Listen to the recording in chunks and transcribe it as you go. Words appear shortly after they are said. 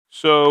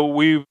So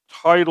we've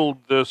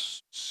titled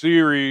this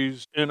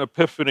series in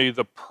Epiphany,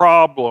 The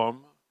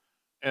Problem,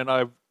 and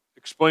I've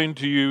explained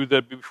to you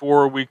that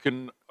before we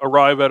can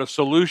arrive at a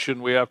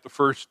solution, we have to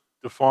first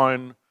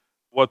define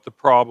what the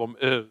problem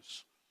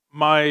is.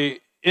 My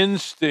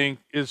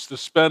instinct is to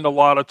spend a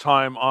lot of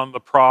time on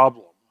the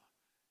problem.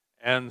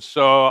 And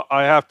so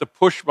I have to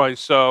push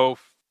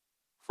myself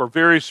for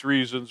various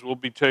reasons. We'll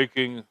be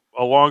taking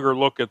a longer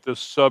look at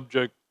this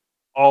subject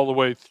all the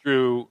way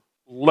through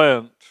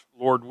Lent,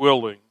 Lord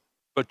willing.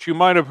 But you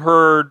might have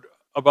heard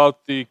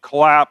about the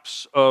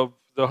collapse of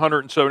the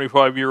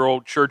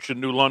 175-year-old church in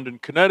New London,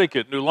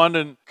 Connecticut. New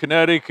London,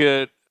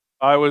 Connecticut,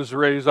 I was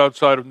raised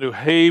outside of New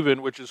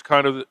Haven, which is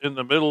kind of in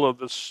the middle of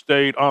the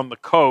state on the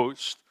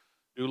coast.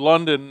 New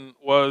London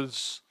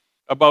was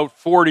about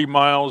 40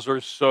 miles or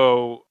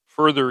so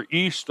further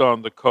east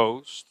on the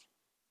coast.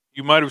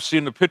 You might have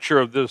seen a picture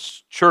of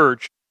this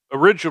church.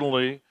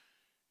 Originally,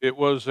 it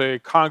was a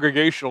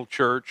congregational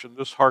church, and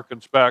this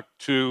harkens back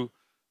to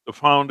the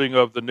founding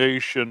of the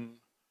nation.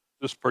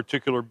 This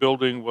particular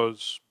building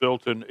was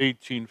built in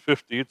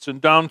 1850. It's in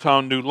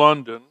downtown New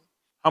London.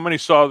 How many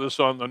saw this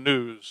on the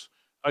news?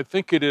 I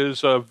think it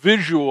is a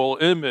visual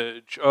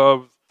image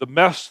of the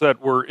mess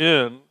that we're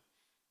in,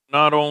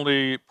 not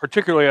only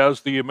particularly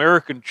as the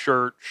American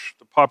church,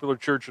 the popular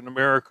church in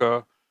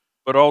America,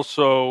 but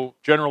also,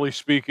 generally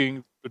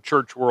speaking, the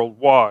church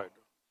worldwide.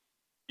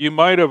 You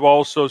might have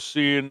also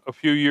seen a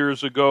few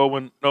years ago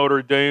when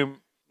Notre Dame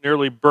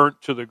nearly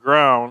burnt to the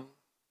ground,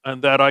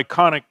 and that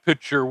iconic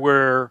picture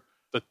where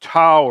the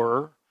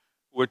tower,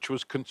 which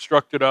was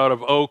constructed out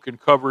of oak and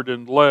covered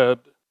in lead,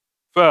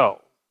 fell.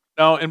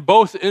 Now, in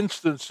both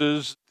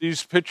instances,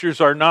 these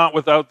pictures are not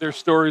without their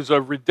stories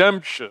of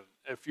redemption.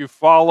 If you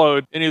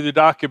followed any of the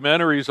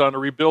documentaries on the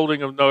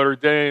rebuilding of Notre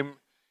Dame,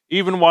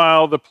 even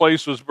while the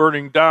place was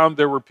burning down,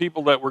 there were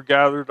people that were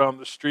gathered on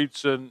the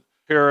streets in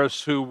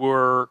Paris who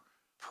were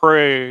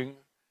praying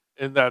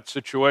in that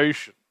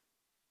situation.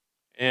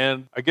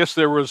 And I guess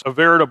there was a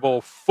veritable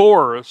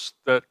forest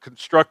that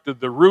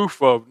constructed the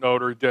roof of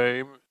Notre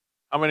Dame.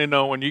 How many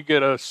know when you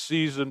get a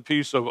seasoned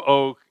piece of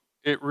oak,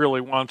 it really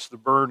wants to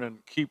burn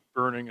and keep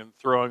burning and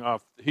throwing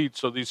off the heat?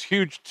 So these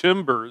huge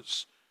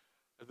timbers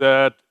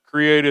that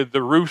created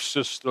the roof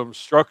system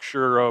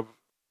structure of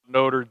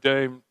Notre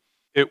Dame,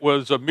 it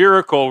was a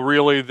miracle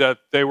really that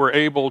they were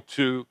able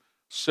to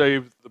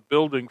save the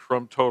building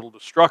from total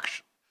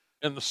destruction.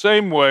 In the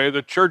same way,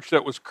 the church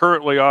that was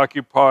currently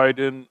occupied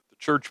in the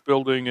church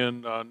building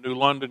in New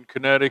London,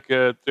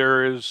 Connecticut,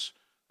 there is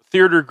a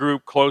theater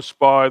group close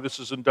by. This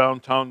is in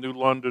downtown New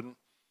London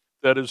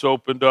that has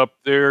opened up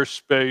their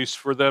space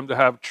for them to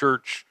have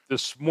church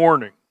this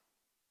morning.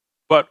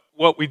 But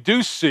what we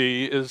do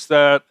see is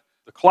that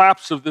the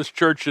collapse of this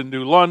church in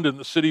New London,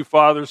 the city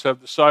fathers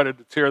have decided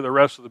to tear the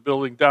rest of the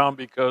building down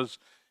because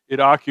it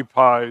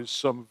occupies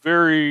some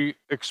very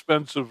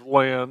expensive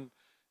land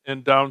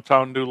in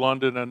downtown New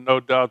London, and no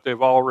doubt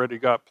they've already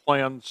got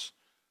plans.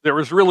 There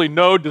was really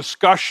no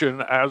discussion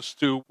as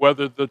to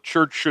whether the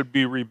church should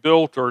be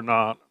rebuilt or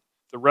not.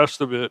 The rest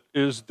of it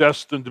is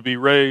destined to be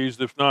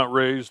razed, if not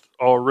razed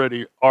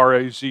already,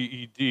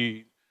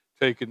 R-A-Z-E-D,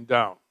 taken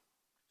down.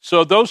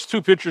 So those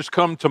two pictures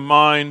come to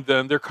mind,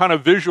 and they're kind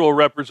of visual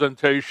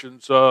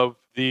representations of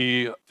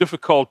the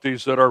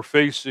difficulties that are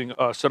facing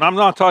us. And I'm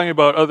not talking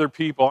about other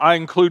people. I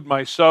include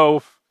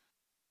myself.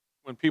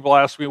 When people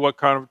ask me what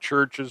kind of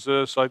church is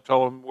this, I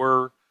tell them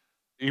we're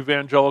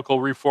evangelical,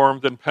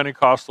 reformed, and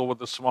Pentecostal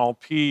with a small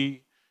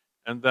p.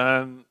 And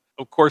then,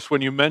 of course,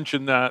 when you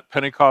mention that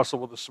Pentecostal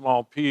with a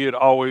small p, it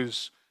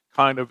always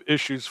kind of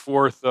issues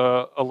forth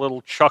a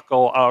little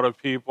chuckle out of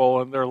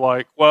people. And they're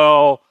like,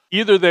 well,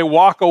 either they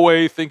walk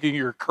away thinking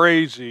you're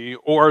crazy,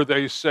 or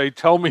they say,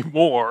 tell me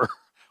more.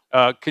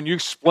 Can you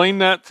explain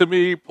that to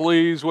me,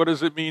 please? What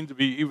does it mean to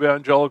be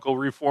evangelical,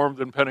 reformed,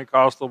 and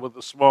Pentecostal with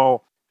a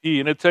small p?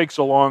 And it takes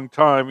a long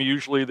time.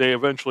 Usually they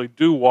eventually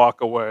do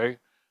walk away,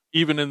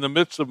 even in the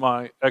midst of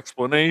my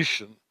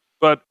explanation.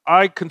 But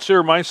I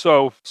consider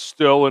myself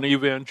still an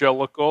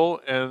evangelical,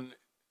 and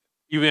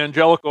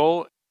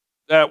evangelical,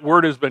 that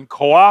word has been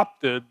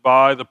co-opted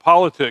by the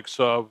politics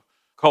of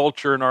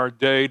culture in our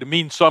day to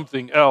mean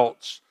something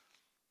else.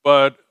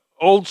 But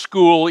old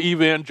school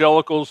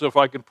evangelicals, if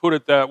I can put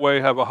it that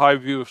way, have a high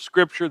view of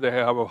Scripture. They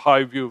have a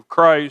high view of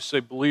Christ. They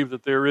believe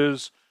that there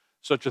is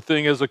such a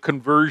thing as a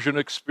conversion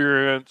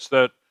experience,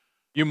 that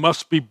you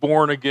must be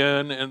born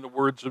again, in the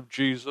words of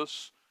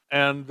Jesus,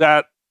 and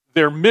that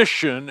their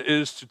mission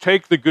is to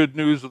take the good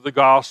news of the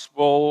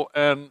gospel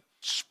and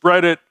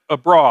spread it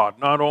abroad,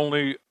 not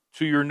only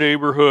to your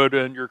neighborhood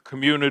and your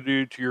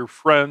community, to your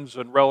friends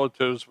and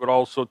relatives, but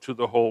also to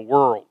the whole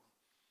world.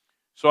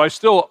 So I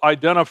still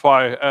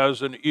identify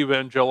as an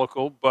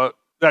evangelical, but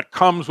that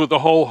comes with a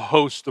whole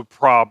host of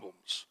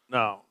problems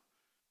now.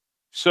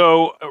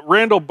 So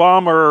Randall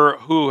Balmer,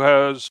 who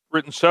has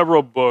written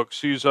several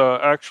books, he's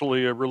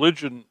actually a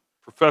religion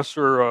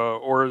professor,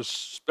 or his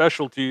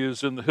specialty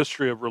is in the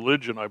history of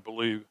religion, I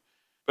believe.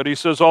 But he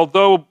says,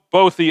 although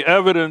both the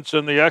evidence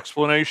and the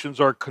explanations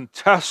are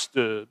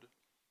contested,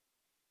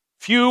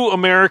 few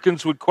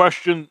Americans would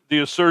question the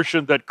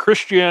assertion that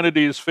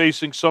Christianity is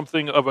facing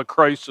something of a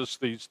crisis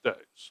these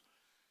days.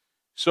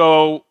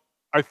 So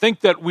I think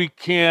that we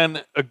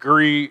can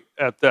agree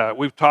at that.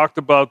 We've talked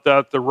about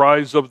that, the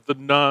rise of the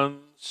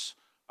nuns.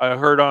 I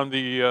heard on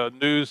the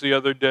news the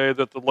other day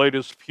that the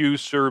latest Pew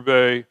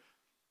survey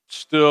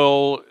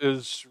still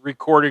is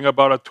recording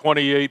about a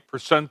 28th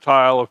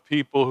percentile of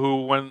people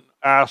who, when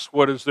asked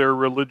what is their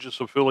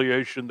religious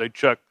affiliation, they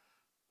check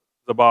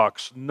the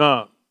box,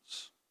 nuns.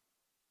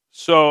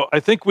 So I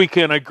think we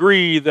can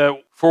agree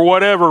that for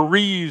whatever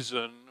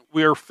reason,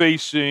 we are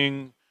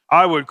facing,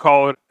 I would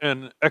call it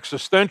an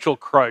existential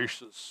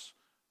crisis.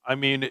 I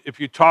mean, if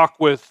you talk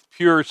with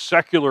pure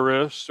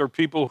secularists or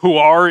people who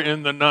are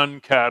in the nun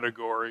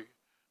category,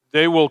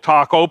 they will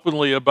talk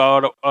openly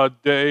about a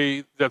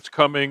day that's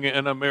coming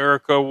in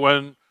America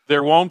when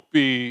there won't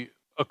be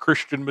a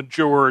Christian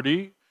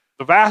majority.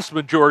 The vast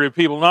majority of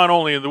people, not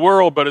only in the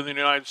world but in the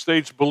United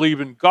States, believe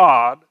in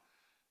God.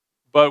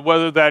 But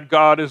whether that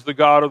God is the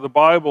God of the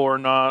Bible or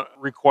not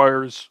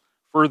requires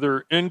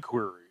further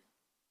inquiry.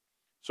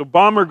 So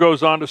Baumer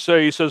goes on to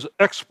say, he says,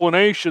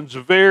 explanations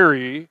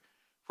vary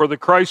for the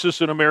crisis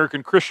in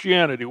American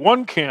Christianity.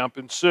 One camp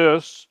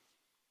insists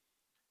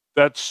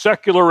that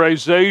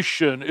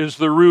secularization is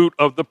the root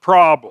of the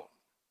problem,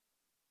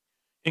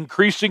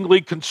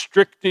 increasingly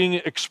constricting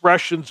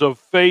expressions of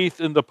faith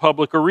in the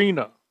public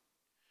arena.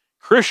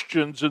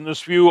 Christians, in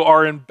this view,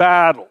 are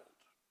embattled,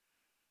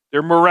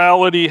 their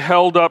morality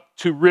held up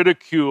to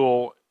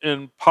ridicule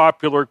in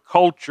popular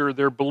culture,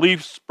 their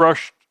beliefs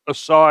brushed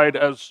aside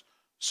as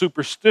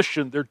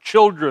superstition, their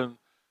children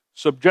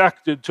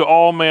subjected to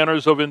all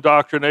manners of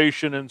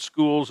indoctrination in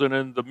schools and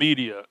in the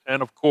media.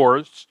 And of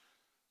course,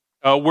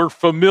 we're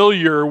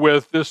familiar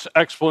with this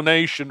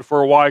explanation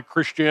for why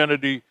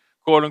Christianity,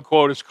 quote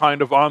unquote, is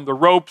kind of on the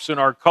ropes in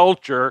our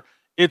culture.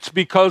 It's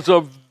because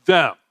of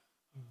them.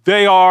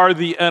 They are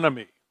the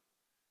enemy.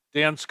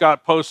 Dan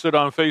Scott posted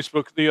on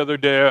Facebook the other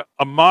day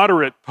a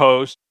moderate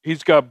post.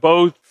 He's got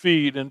both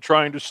feet and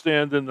trying to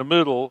stand in the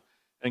middle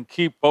and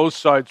keep both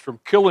sides from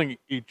killing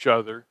each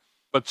other.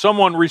 But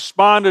someone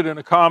responded in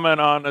a comment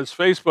on his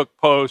Facebook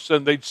post,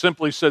 and they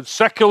simply said,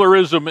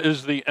 secularism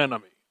is the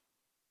enemy.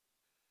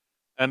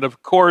 And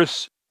of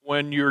course,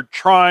 when you're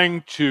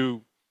trying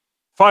to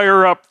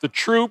fire up the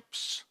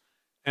troops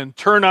and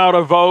turn out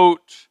a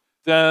vote,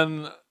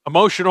 then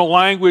emotional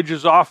language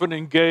is often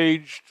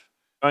engaged.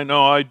 I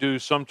know I do.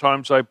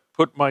 Sometimes I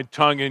put my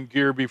tongue in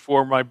gear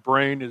before my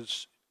brain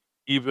is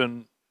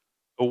even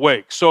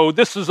awake. So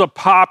this is a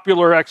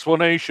popular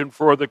explanation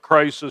for the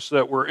crisis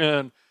that we're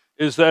in,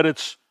 is that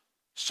it's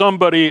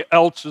somebody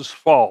else's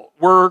fault.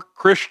 We're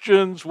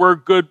Christians, we're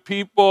good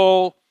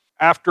people.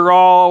 After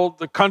all,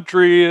 the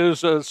country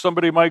is,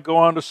 somebody might go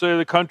on to say,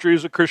 the country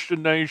is a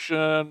Christian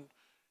nation,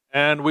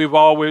 and we've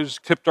always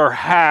tipped our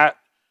hat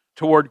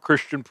toward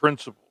Christian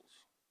principles.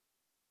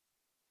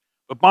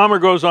 But Baumer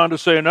goes on to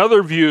say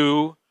another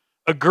view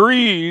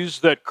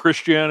agrees that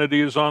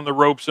Christianity is on the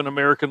ropes in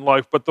American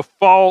life, but the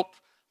fault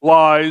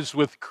lies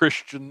with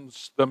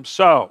Christians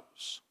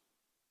themselves.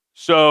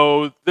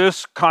 So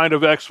this kind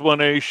of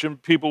explanation,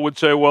 people would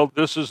say, well,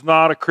 this is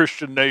not a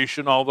Christian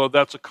nation, although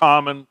that's a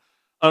common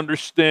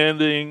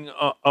understanding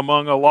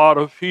among a lot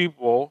of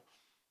people.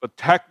 But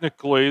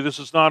technically, this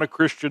is not a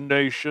Christian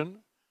nation.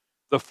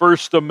 The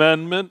First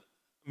Amendment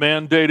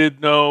mandated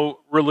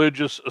no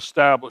religious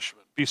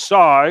establishment.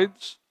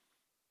 Besides,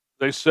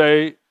 they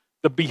say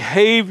the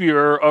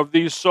behavior of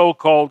these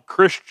so-called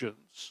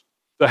Christians,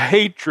 the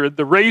hatred,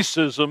 the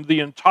racism, the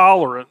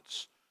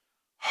intolerance,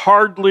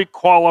 hardly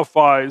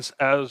qualifies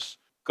as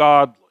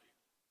godly.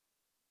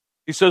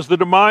 He says the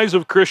demise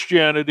of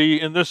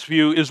Christianity, in this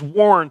view, is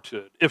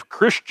warranted. If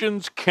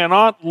Christians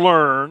cannot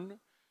learn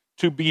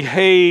to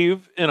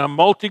behave in a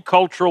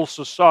multicultural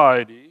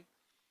society,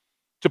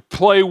 to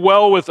play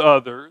well with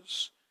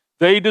others,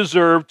 they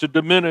deserve to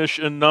diminish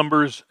in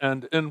numbers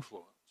and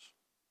influence.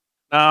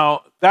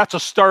 Now, that's a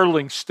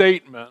startling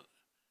statement,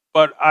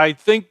 but I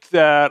think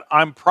that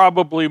I'm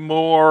probably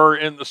more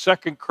in the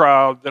second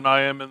crowd than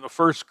I am in the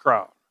first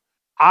crowd.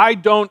 I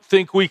don't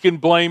think we can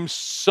blame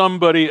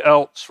somebody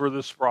else for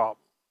this problem.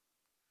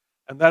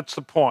 And that's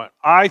the point.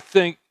 I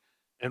think,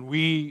 and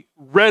we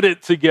read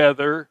it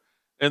together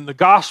in the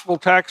gospel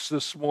text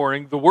this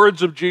morning, the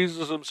words of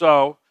Jesus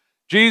himself.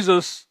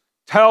 Jesus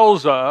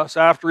tells us,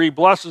 after he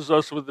blesses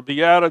us with the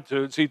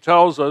Beatitudes, he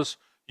tells us,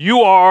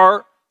 you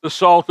are the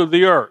salt of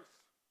the earth.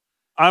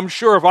 I'm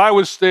sure if I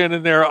was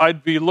standing there,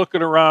 I'd be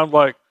looking around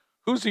like,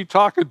 who's he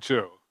talking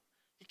to?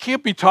 He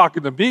can't be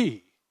talking to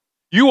me.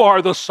 You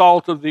are the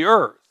salt of the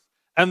earth.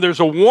 And there's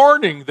a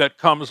warning that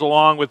comes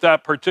along with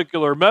that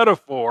particular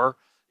metaphor.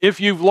 If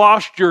you've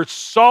lost your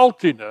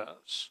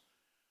saltiness,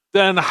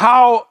 then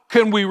how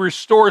can we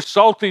restore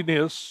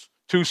saltiness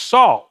to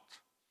salt?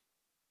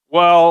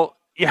 Well,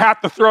 you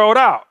have to throw it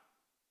out,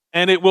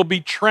 and it will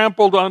be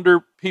trampled under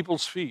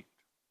people's feet.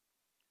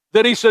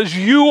 Then he says,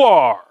 you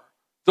are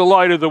the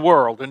light of the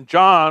world. And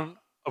John,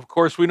 of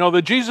course, we know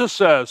that Jesus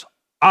says,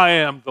 I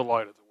am the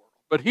light of the world.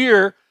 But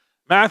here,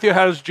 Matthew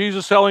has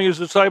Jesus telling his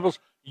disciples,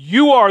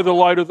 You are the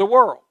light of the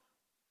world.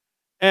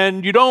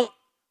 And you don't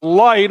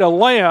light a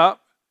lamp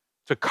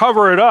to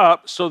cover it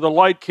up so the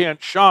light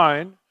can't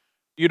shine.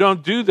 You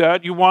don't do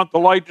that. You want the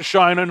light to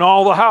shine in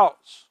all the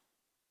house.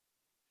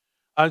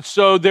 And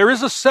so there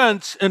is a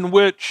sense in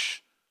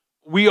which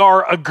we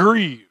are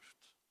aggrieved.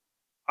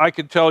 I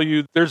can tell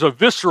you there's a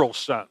visceral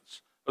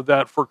sense of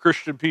that for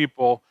Christian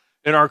people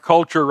in our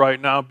culture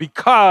right now,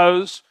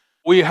 because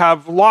we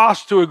have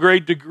lost to a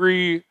great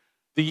degree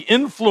the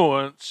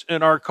influence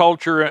in our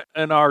culture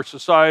and our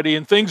society,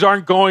 and things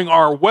aren't going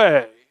our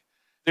way.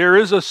 There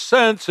is a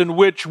sense in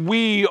which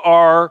we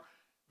are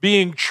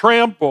being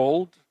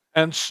trampled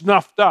and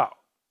snuffed out.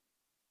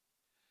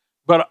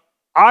 But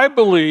I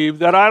believe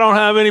that I don't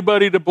have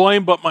anybody to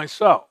blame but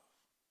myself.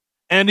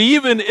 And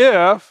even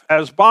if,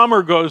 as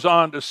Balmer goes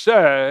on to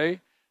say,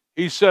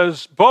 he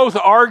says both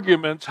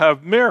arguments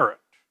have merit.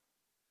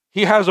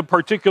 He has a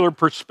particular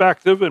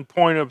perspective and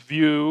point of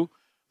view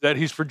that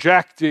he's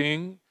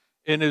projecting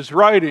in his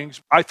writings,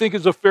 I think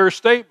is a fair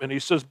statement. He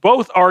says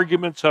both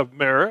arguments have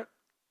merit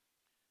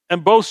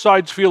and both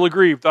sides feel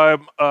aggrieved.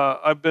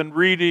 I've been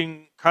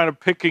reading, kind of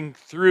picking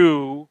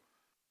through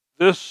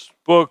this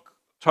book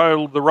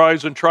titled The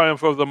Rise and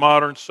Triumph of the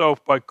Modern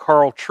Self by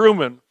Carl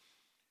Trueman.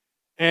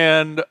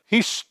 And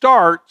he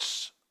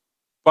starts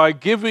by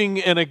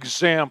giving an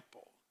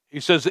example. He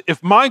says,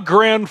 if my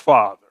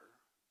grandfather,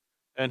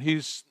 and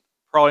he's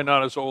probably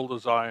not as old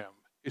as I am,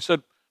 he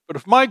said, but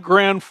if my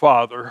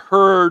grandfather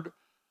heard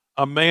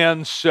a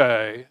man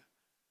say,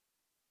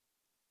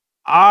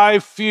 I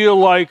feel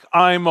like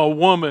I'm a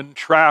woman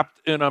trapped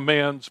in a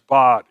man's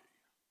body,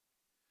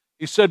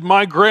 he said,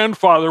 my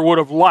grandfather would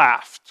have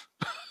laughed.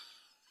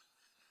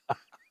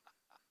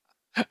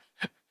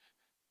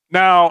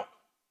 Now,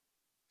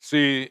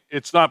 see,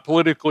 it's not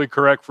politically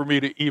correct for me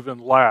to even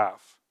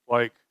laugh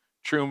like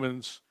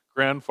Truman's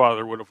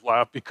grandfather would have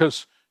laughed,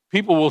 because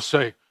people will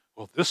say,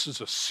 well, this is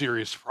a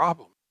serious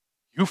problem.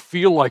 You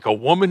feel like a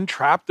woman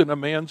trapped in a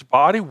man's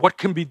body? What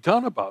can be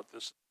done about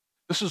this?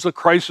 This is a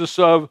crisis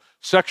of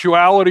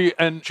sexuality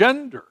and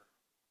gender.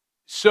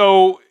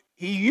 So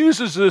he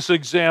uses this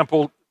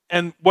example,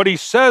 and what he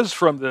says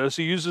from this,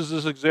 he uses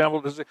this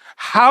example to say,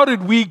 how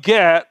did we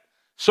get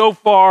so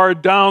far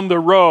down the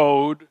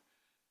road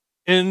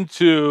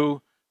into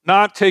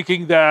not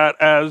taking that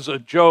as a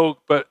joke,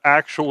 but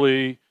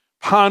actually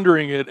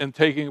pondering it and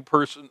taking a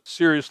person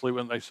seriously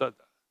when they said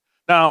that?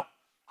 Now,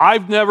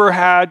 I've never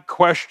had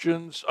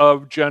questions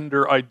of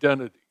gender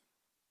identity.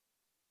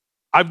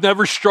 I've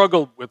never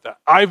struggled with that.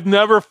 I've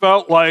never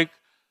felt like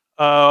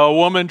a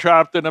woman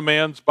trapped in a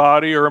man's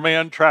body or a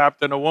man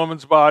trapped in a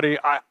woman's body.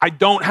 I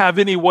don't have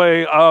any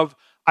way of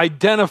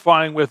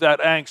identifying with that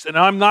angst. And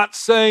I'm not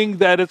saying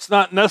that it's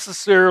not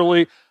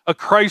necessarily a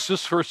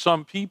crisis for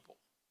some people.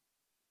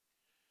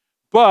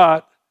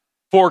 But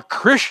for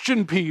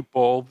Christian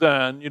people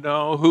then,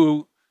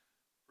 who,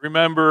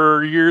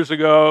 remember years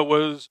ago it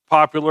was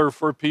popular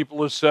for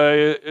people to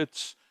say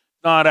it's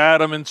not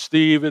Adam and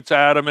Steve, it's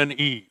Adam and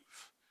Eve.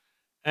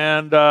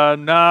 And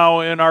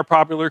now in our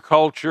popular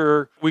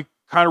culture, we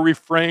kind of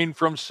refrain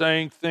from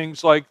saying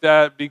things like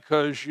that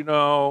because,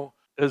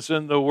 as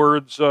in the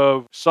words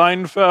of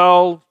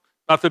Seinfeld,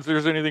 not that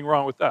there's anything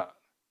wrong with that,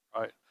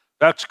 right?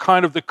 That's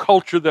kind of the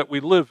culture that we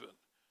live in.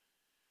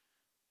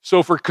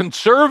 So for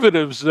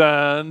conservatives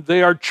then,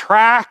 they are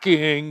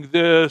tracking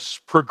this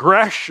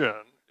progression,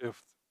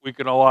 if we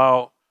can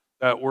allow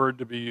that word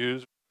to be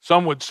used.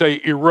 Some would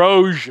say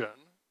erosion,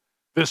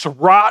 this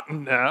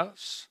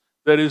rottenness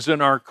that is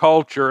in our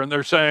culture. And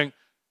they're saying,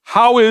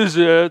 how is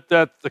it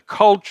that the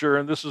culture,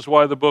 and this is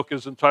why the book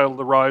is entitled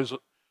The Rise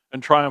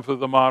and Triumph of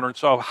the Modern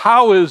Self,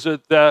 how is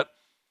it that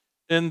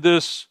in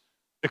this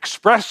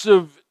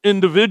expressive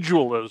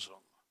individualism,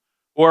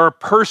 where a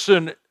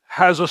person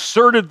has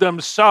asserted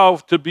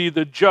themselves to be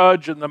the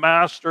judge and the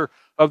master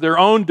of their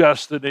own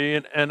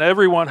destiny, and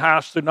everyone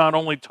has to not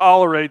only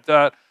tolerate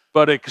that,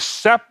 but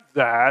accept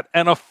that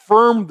and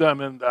affirm them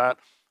in that,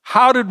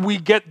 how did we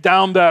get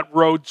down that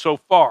road so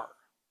far?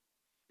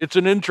 It's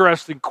an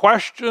interesting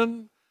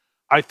question.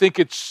 I think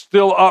it's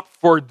still up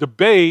for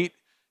debate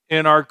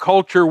in our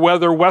culture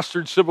whether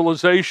Western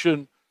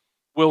civilization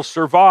will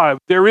survive.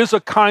 There is a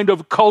kind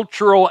of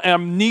cultural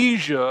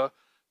amnesia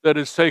that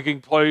is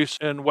taking place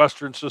in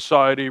Western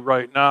society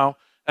right now.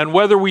 And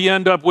whether we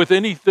end up with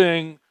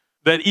anything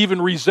that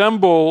even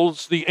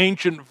resembles the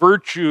ancient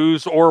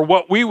virtues or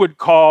what we would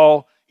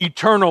call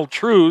eternal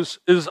truths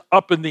is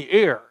up in the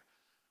air.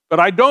 But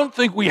I don't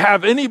think we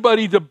have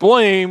anybody to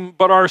blame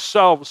but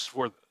ourselves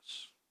for this.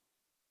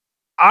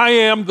 I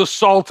am the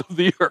salt of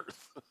the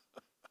earth.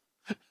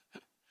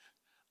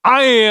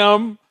 I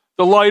am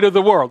the light of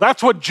the world.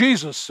 That's what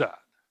Jesus said.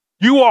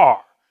 You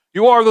are.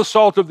 You are the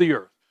salt of the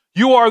earth.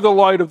 You are the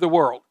light of the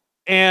world.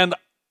 And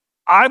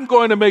I'm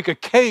going to make a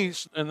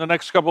case in the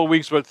next couple of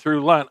weeks, but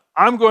through Lent,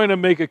 I'm going to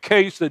make a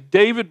case that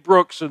David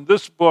Brooks in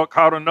this book,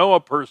 How to Know a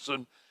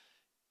Person,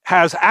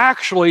 has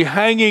actually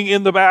hanging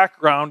in the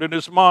background in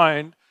his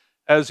mind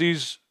as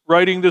he's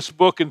writing this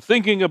book and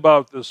thinking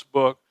about this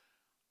book.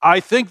 I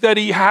think that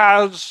he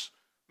has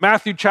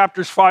Matthew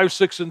chapters 5,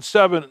 6, and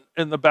 7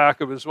 in the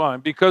back of his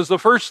mind. Because the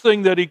first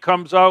thing that he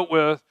comes out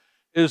with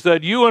is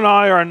that you and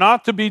I are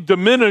not to be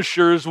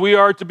diminishers, we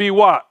are to be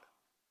what?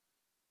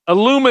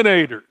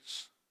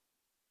 Illuminators.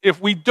 If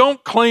we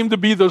don't claim to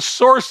be the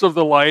source of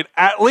the light,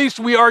 at least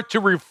we are to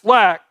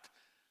reflect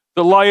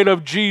the light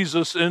of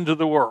Jesus into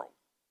the world.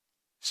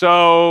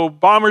 So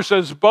Balmer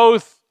says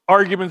both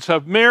arguments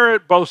have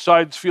merit, both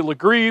sides feel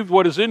aggrieved.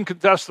 What is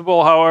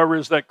incontestable, however,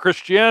 is that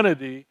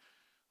Christianity,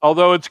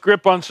 although its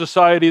grip on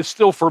society is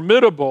still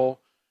formidable,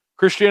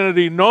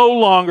 Christianity no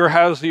longer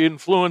has the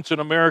influence in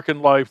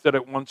American life that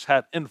it once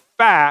had. In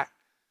fact,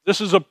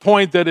 this is a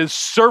point that is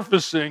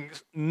surfacing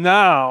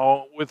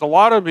now with a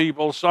lot of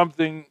people.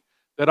 Something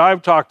that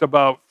I've talked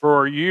about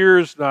for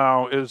years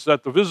now is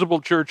that the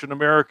visible church in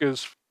America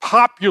is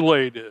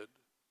populated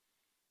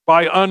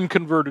by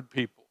unconverted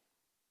people.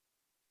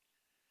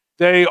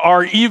 They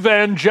are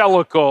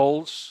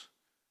evangelicals.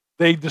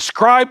 They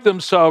describe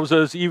themselves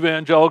as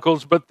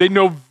evangelicals, but they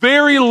know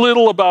very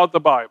little about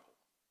the Bible.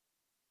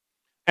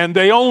 And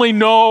they only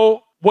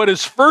know what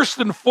is first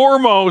and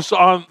foremost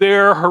on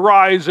their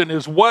horizon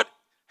is what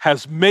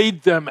has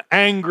made them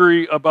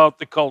angry about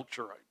the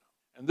culture right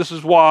now. And this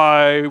is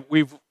why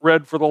we've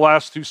read for the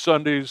last 2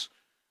 Sundays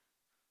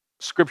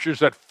scriptures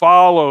that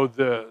follow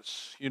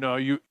this. You know,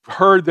 you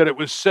heard that it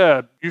was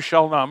said, you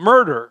shall not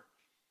murder.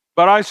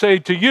 But I say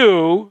to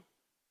you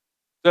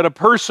that a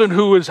person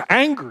who is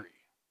angry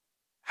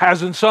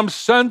has in some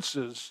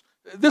senses,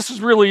 this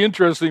is really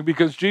interesting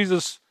because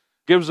Jesus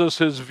gives us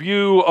his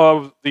view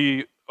of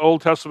the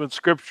Old Testament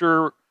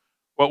scripture,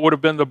 what would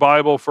have been the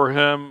Bible for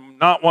him.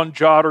 Not one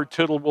jot or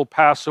tittle will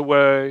pass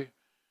away.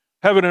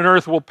 Heaven and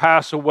earth will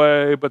pass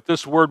away, but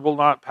this word will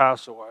not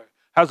pass away.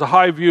 Has a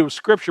high view of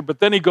scripture, but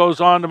then he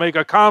goes on to make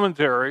a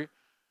commentary,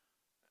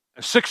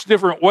 6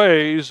 different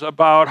ways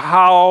about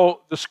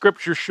how the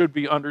scripture should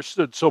be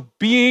understood. So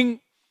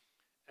being,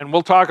 and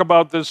we'll talk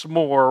about this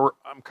more,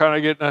 I'm kind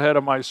of getting ahead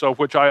of myself,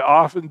 which I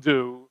often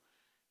do,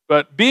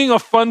 but being a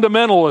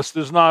fundamentalist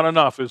is not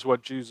enough, is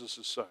what Jesus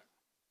is saying.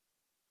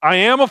 I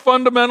am a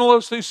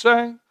fundamentalist, he's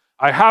saying.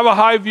 I have a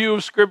high view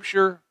of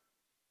scripture,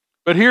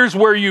 but here's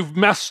where you've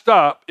messed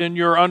up in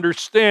your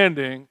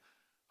understanding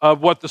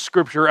of what the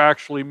scripture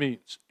actually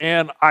means.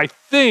 And I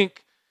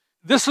think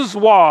this is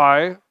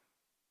why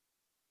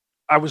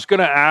I was going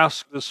to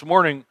ask this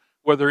morning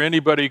whether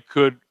anybody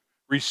could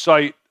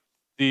recite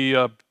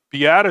the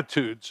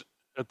Beatitudes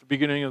at the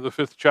beginning of the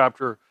 5th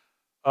chapter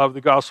of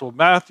the Gospel of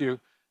Matthew.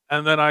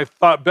 And then I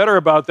thought better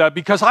about that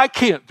because I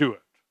can't do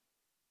it.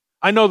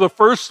 I know the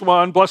first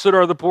one, blessed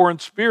are the poor in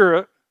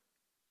spirit,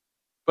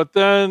 but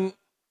then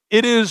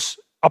it is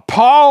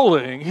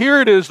appalling. Here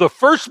it is, the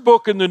first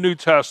book in the New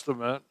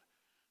Testament.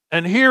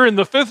 And here in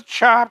the 5th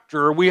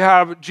chapter, we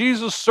have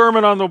Jesus'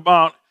 Sermon on the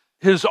Mount,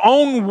 his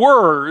own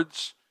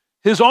words,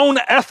 his own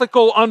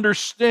ethical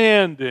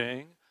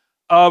understanding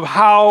of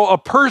how a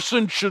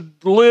person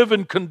should live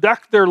and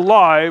conduct their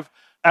life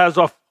as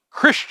a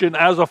Christian,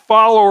 as a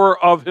follower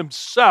of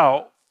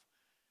himself.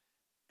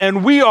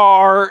 And we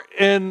are,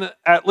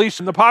 at least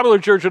in the popular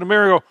church in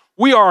America,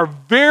 we have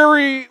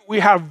very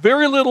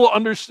little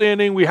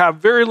understanding, we have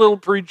very little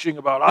preaching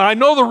about it. And I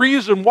know the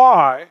reason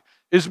why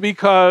is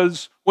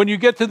because when you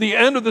get to the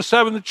end of the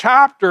 7th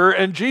chapter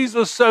and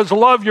Jesus says,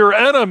 love your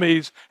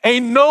enemies,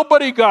 ain't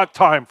nobody got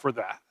time for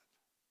that.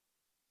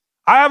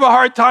 I have a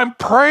hard time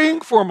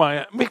praying for my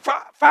enemies. In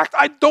fact,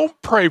 I don't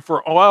pray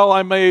for,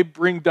 I may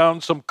bring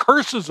down some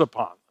curses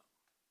upon them.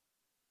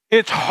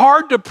 It's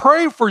hard to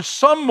pray for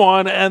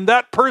someone and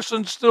that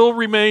person still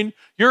remain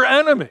your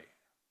enemy.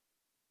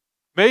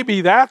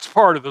 Maybe that's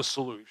part of the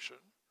solution,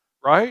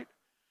 right?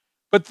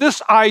 But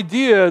this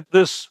idea,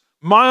 this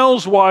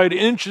miles wide,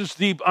 inches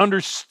deep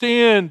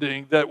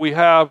understanding that we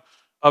have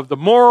of the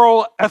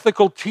moral,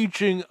 ethical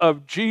teaching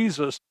of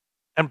Jesus.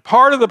 And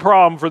part of the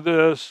problem for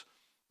this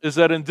is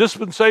that in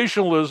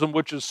dispensationalism,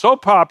 which is so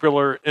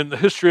popular in the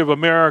history of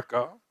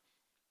America,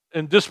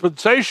 in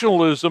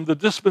dispensationalism, the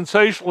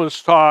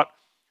dispensationalists taught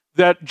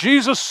that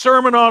Jesus'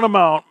 Sermon on the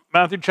Mount,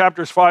 Matthew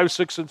chapters 5,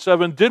 6, and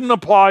 7, didn't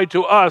apply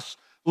to us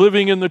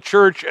living in the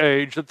church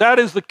age, that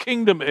is the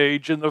kingdom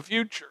age in the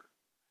future.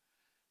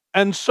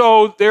 And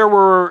so there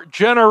were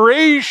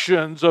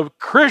generations of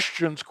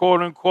Christians,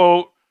 quote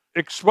unquote,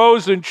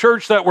 exposed in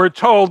church that were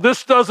told,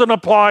 this doesn't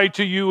apply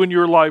to you in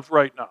your life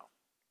right now.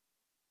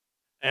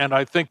 And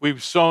I think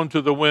we've sown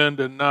to the wind,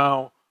 and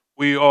now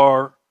we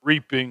are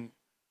reaping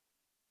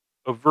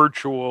a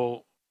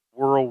virtual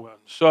whirlwind.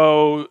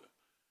 So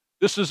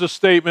this is a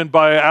statement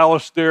by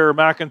Alistair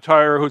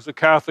McIntyre, who's a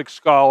Catholic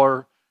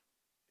scholar.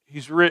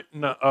 He's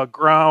written a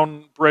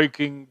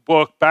groundbreaking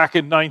book back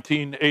in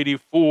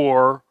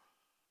 1984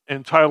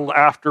 entitled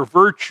After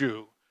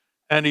Virtue.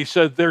 And he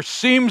said, there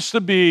seems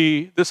to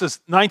be, this is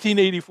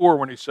 1984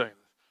 when he's saying this,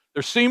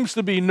 there seems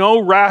to be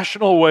no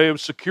rational way of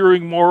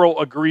securing moral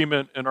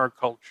agreement in our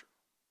culture.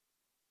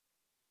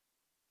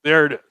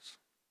 There it is.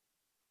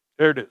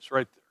 There it is,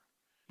 right there.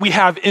 We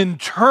have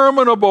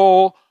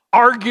interminable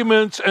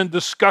arguments and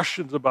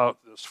discussions about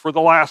this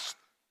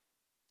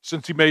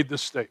since he made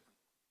this statement.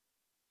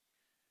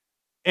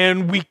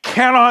 And we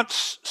cannot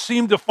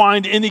seem to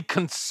find any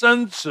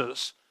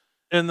consensus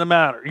in the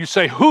matter. You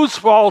say, whose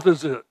fault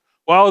is it?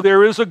 Well,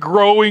 there is a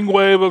growing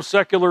wave of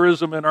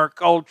secularism in our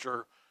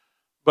culture.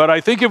 But I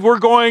think if we're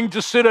going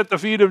to sit at the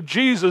feet of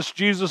Jesus,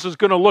 Jesus is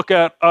going to look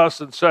at us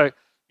and say,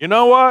 you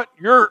know what?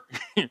 You're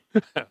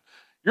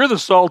the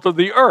salt of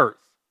the earth.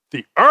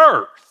 The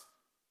earth?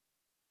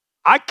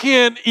 I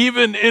can't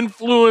even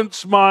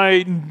influence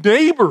my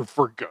neighbor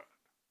for good.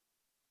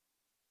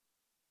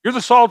 You're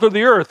the salt of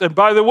the earth. And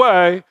by the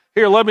way,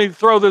 here, let me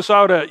throw this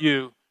out at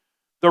you.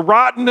 The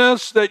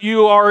rottenness that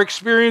you are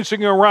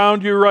experiencing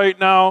around you right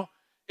now,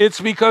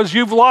 it's because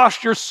you've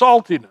lost your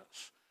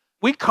saltiness.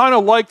 We kind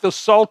of like the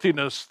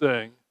saltiness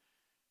thing.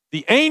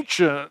 The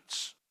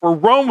ancients, for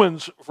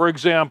Romans, for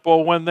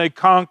example, when they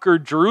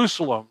conquered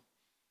Jerusalem,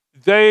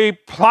 they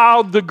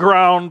plowed the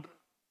ground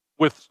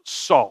with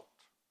salt.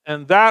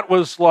 And that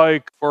was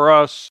like, for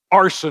us,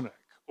 arsenic.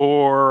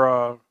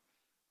 Or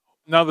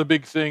now the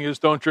big thing is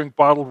don't drink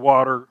bottled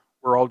water.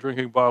 We're all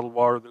drinking bottled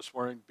water this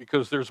morning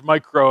because there's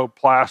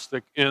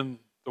microplastic in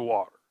the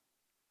water.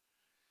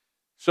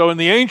 So in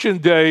the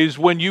ancient days,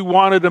 when you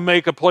wanted to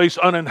make a place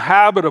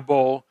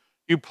uninhabitable,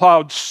 you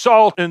plowed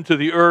salt into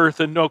the earth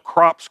and no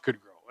crops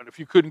could grow. And if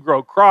you couldn't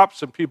grow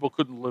crops, then people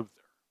couldn't live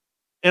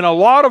there. In a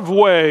lot of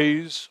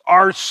ways,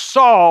 our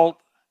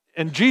salt,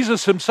 and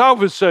Jesus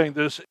himself is saying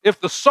this, if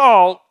the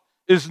salt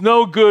is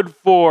no good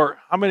for,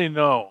 how many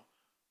know?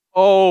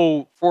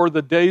 Oh, for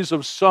the days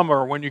of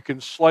summer when you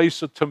can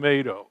slice a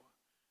tomato.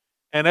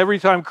 And every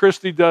time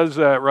Christy does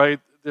that,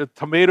 right, the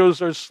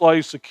tomatoes are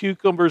sliced, the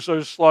cucumbers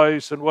are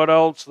sliced, and what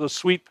else? The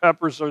sweet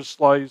peppers are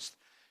sliced.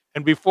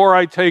 And before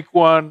I take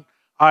one,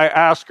 I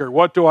ask her,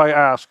 what do I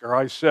ask her?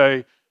 I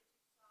say,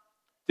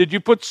 did you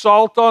put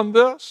salt on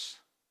this?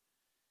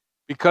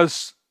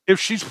 Because if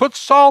she's put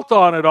salt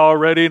on it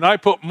already and I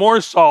put more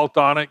salt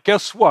on it,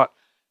 guess what?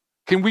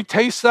 Can we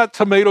taste that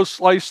tomato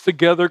slice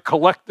together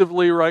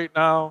collectively right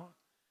now?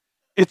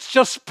 It's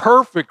just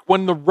perfect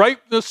when the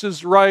ripeness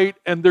is right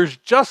and there's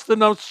just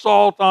enough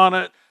salt on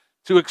it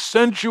to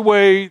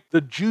accentuate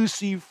the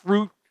juicy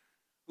fruit.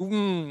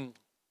 Go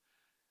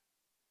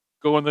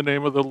in the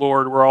name of the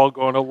Lord, we're all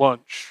going to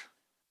lunch.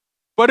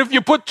 But if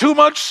you put too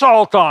much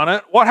salt on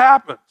it, what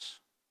happens?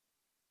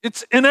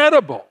 It's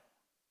inedible.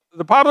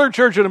 The popular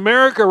church in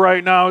America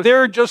right now,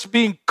 they're just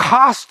being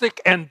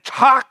caustic and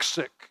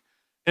toxic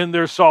in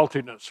their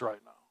saltiness right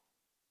now.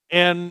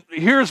 And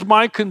here's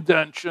my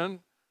contention.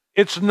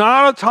 It's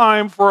not a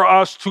time for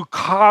us to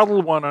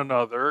coddle one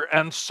another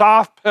and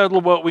soft pedal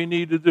what we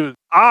need to do.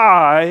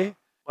 Let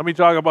me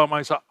talk about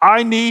myself.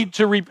 I need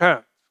to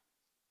repent.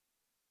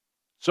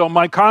 So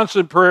my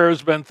constant prayer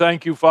has been,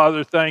 thank you,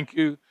 Father, thank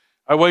you.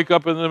 I wake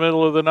up in the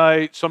middle of the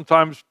night.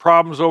 Sometimes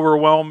problems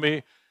overwhelm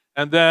me.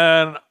 And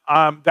then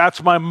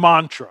that's my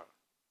mantra.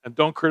 And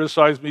don't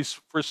criticize me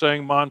for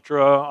saying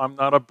mantra. I'm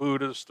not a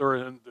Buddhist or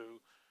a Hindu.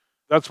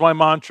 That's my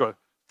mantra.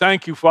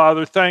 Thank you,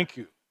 Father, thank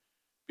you.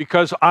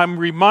 Because I'm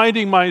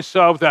reminding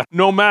myself that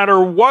no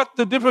matter what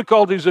the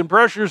difficulties and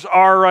pressures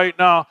are right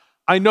now,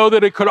 I know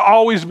that it could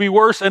always be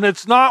worse, and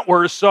it's not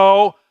worse.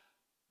 So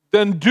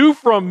then due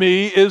from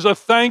me is a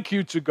thank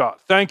you to God.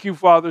 Thank you,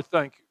 Father,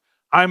 thank you.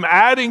 I'm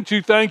adding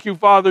to thank you,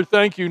 Father,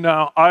 thank you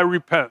now. I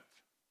repent.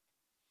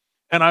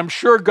 And I'm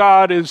sure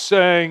God is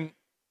saying,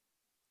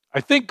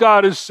 I think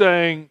God is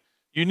saying,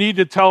 you need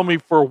to tell me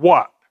for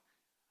what?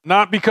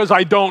 Not because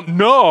I don't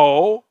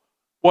know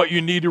what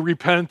you need to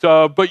repent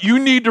of, but you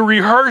need to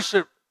rehearse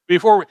it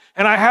before.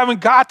 And I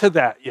haven't got to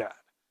that yet.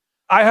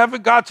 I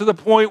haven't got to the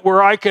point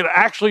where I can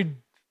actually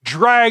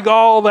drag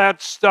all that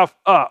stuff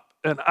up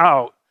and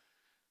out.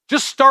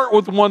 Just start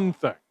with one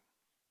thing.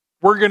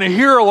 We're going to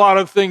hear a lot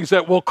of things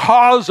that will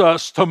cause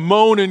us to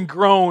moan and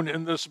groan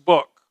in this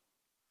book,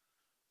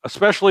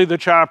 especially the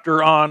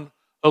chapter on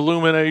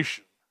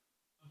illumination.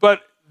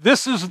 But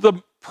this is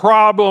the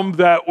problem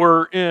that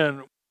we're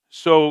in.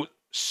 So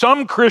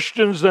some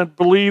Christians that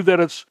believe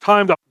that it's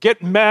time to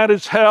get mad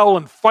as hell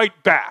and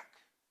fight back.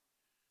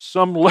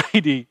 Some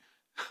lady,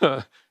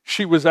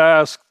 she was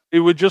asked, it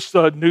was just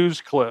a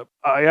news clip.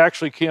 I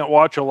actually can't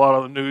watch a lot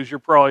of the news. You're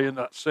probably in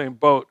that same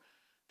boat.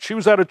 She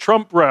was at a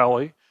Trump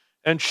rally,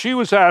 and she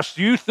was asked,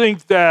 do you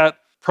think that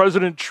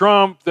President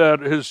Trump, that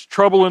his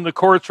trouble in the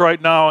courts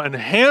right now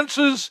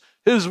enhances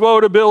his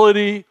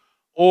votability,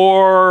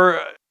 or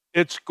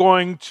it's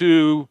going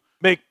to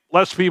make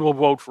less people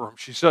vote for him?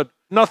 She said,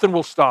 nothing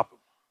will stop him.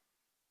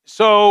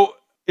 So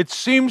it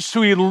seems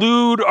to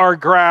elude our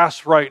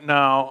grasp right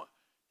now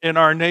in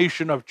our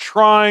nation of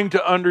trying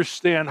to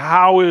understand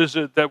how is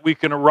it that we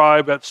can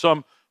arrive at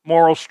some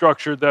moral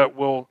structure that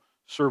will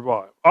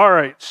survive. All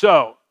right,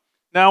 so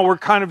now we're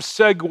kind of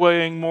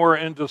segueing more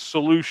into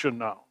solution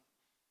now.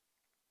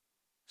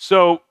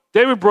 So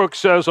David Brooks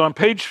says on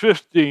page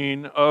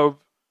 15 of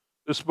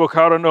this book,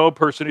 How to Know a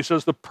Person, he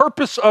says, the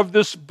purpose of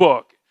this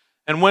book,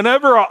 and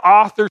whenever an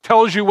author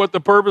tells you what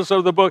the purpose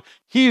of the book,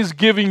 he is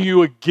giving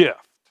you a gift.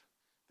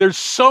 There's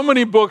so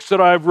many books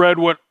that I've read,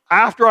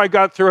 after I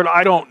got through it,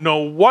 I don't know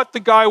what the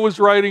guy was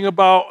writing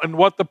about and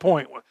what the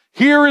point was.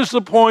 Here is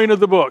the point of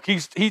the book.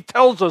 He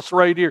tells us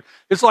right here.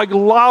 It's like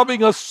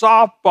lobbing a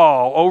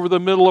softball over the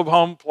middle of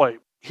home plate.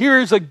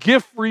 Here's a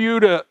gift for you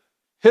to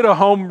hit a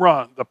home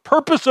run. The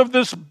purpose of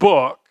this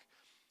book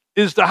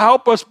is to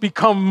help us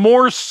become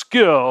more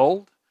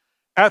skilled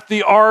at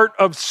the art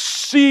of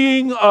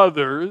seeing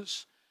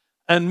others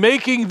and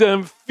making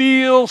them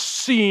feel,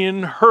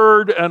 seen,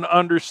 heard, and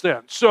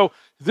understand. So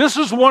this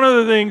is one of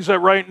the things that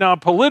right now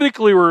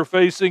politically we're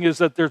facing, is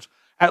that there's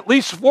at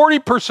least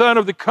 40%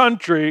 of the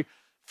country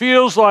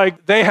feels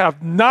like they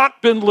have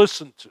not been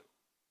listened to,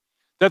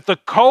 that the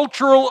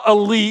cultural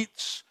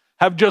elites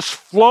have just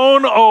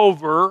flown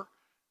over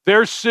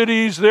their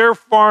cities, their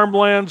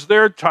farmlands,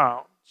 their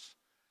towns,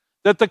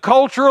 that the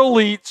cultural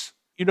elites,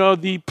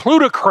 the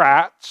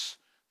plutocrats,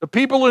 the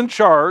people in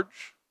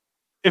charge,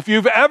 if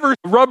you've ever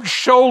rubbed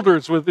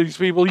shoulders with these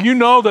people, you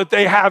know that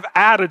they have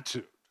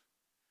attitude.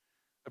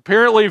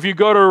 Apparently, if you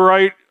go to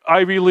right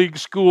Ivy League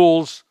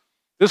schools,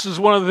 this is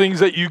one of the things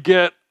that you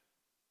get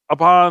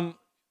upon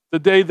the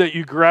day that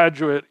you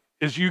graduate,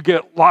 is you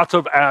get lots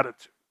of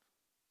attitude.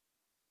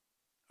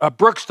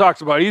 Brooks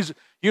talks about it. He's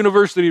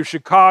University of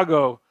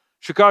Chicago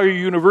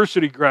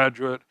University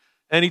graduate,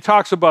 and he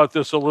talks about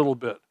this a little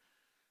bit.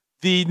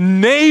 The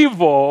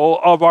navel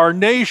of our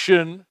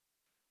nation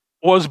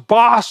was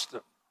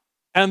Boston,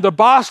 and the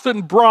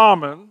Boston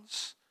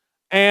Brahmins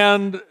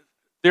and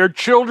their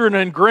children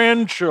and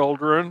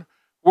grandchildren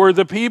were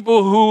the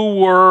people who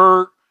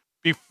were,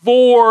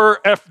 before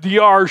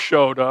FDR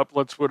showed up,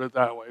 let's put it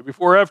that way,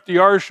 before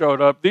FDR showed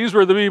up, these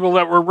were the people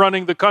that were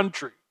running the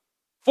country.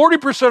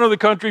 40% of the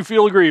country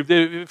feel aggrieved.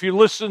 If you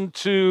listen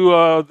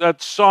to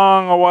that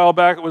song a while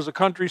back, it was a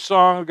country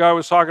song. The guy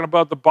was talking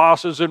about the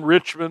bosses in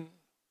Richmond.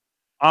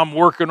 I'm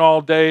working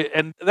all day.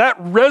 And that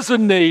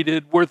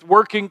resonated with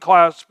working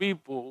class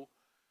people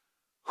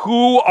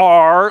who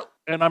are,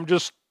 and I'm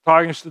just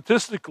talking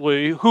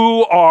statistically,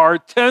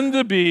 tend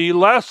to be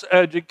less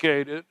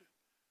educated,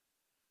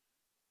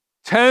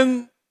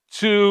 tend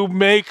to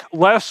make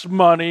less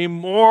money,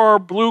 more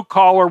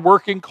blue-collar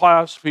working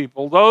class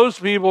people. Those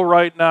people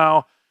right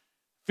now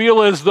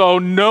feel as though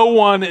no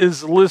one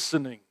is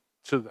listening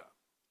to them.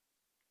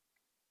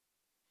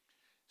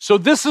 So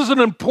this is an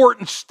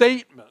important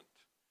statement,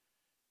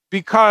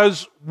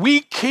 because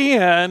we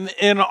can,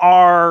 in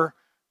our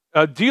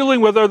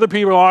dealing with other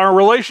people, our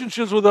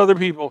relationships with other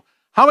people,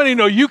 how many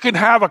know you can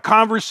have a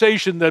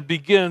conversation that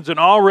begins and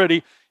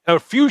already, in a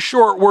few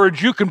short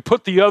words, you can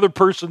put the other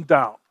person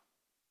down?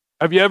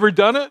 Have you ever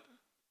done it?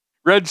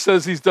 Reg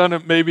says he's done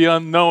it maybe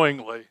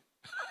unknowingly.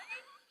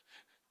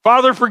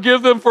 Father,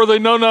 forgive them, for they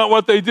know not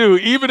what they do.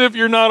 Even if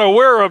you're not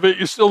aware of it,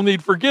 you still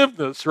need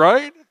forgiveness,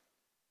 right?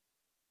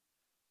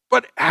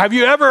 But have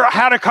you ever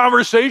had a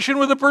conversation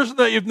with a person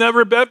that you've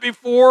never met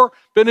before,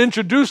 been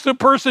introduced to a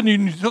person,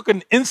 and you took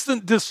an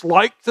instant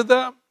dislike to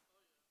them?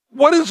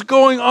 What is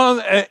going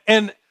on?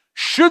 And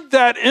should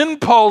that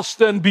impulse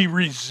then be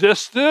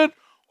resisted?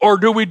 Or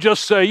do we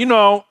just say,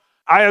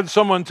 I had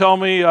someone tell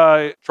me,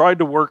 I tried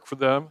to work for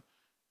them,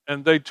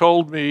 and they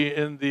told me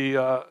in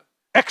the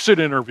exit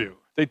interview,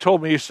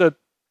 he said,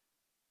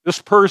 this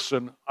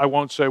person, I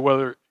won't say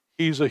whether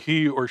he's a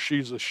he or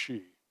she's a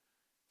she,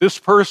 this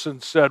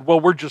person said, well,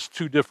 we're just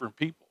two different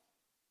people.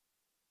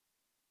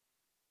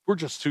 We're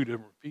just two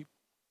different people.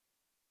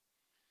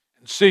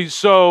 And see,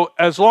 so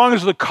as long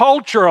as the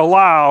culture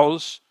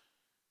allows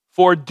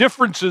for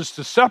differences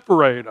to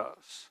separate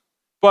us,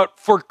 but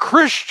for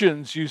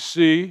Christians, you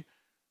see,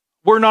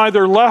 we're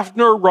neither left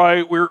nor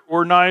right.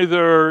 We're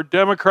neither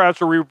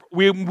Democrats or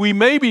we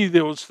may be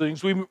those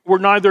things. We're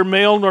neither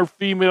male nor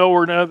female.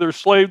 We're neither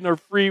slave nor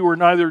free. We're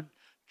neither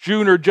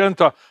Jew nor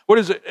Gentile. What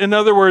is it? In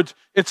other words,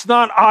 it's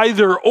not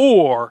either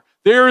or.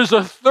 There is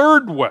a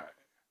third way.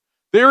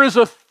 There is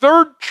a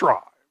third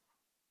tribe.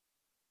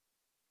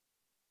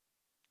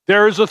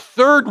 There is a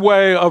third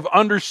way of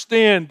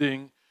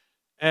understanding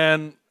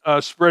and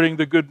spreading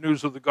the good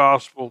news of the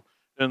gospel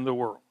in the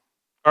world.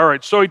 All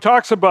right, so he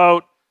talks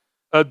about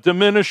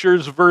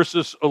diminishers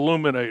versus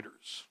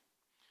illuminators.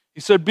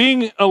 He said,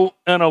 being an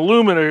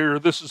illuminator,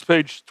 this is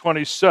page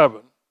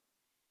 27,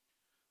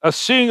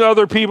 seeing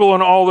other people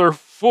in all their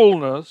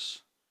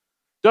fullness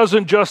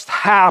doesn't just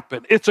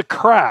happen. It's a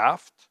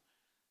craft,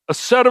 a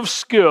set of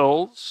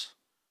skills,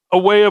 a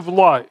way of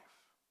life.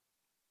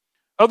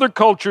 Other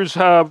cultures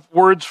have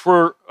words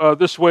for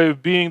this way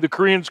of being. The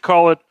Koreans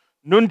call it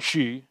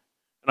nunchi,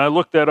 and I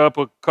looked that up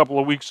a couple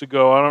of weeks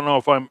ago. I don't know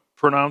if I'm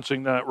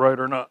pronouncing that right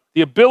or not.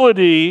 The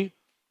ability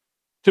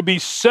to be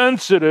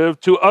sensitive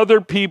to other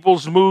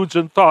people's moods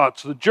and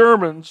thoughts. The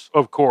Germans,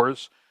 of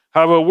course,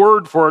 have a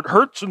word for it,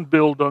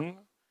 Herzenbildung,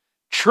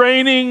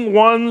 training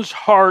one's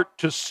heart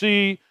to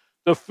see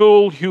the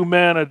full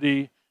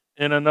humanity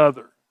in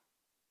another.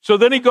 So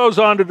then he goes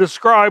on to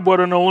describe what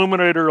an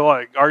illuminator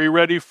like. Are you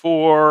ready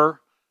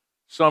for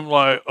some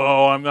like,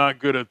 oh, I'm not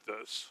good at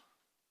this.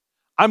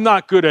 I'm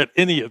not good at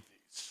any of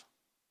these.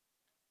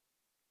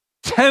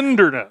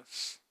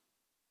 Tenderness.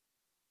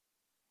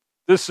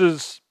 This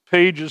is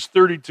pages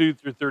 32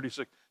 through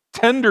 36.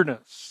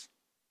 Tenderness.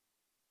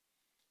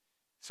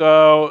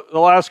 So the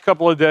last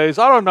couple of days,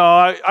 I don't know,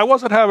 I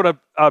wasn't having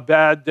a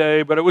bad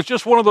day, but it was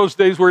just one of those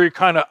days where you're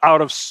kind of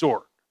out of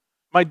sort.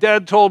 My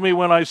dad told me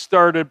when I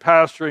started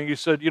pastoring, he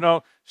said,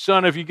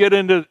 son, if you get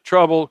into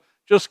trouble,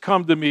 just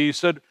come to me. He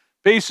said,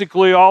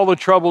 basically all the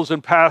troubles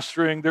in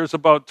pastoring, there's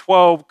about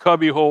 12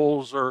 cubby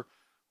holes or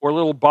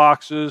little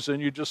boxes,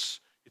 and you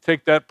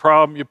take that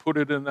problem, you put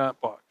it in that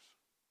box.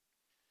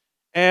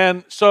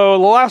 And so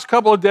the last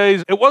couple of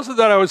days, it wasn't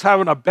that I was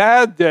having a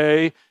bad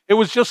day. It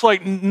was just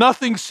like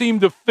nothing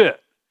seemed to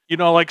fit.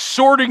 Like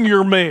sorting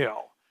your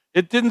mail.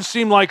 It didn't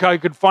seem like I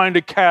could find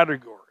a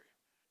category.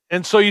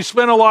 And so you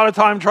spend a lot of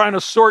time trying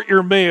to sort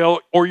your mail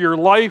or your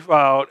life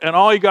out, and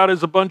all you got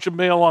is a bunch of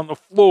mail on the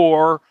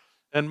floor,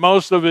 and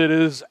most of it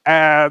is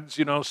ads,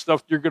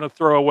 stuff you're going to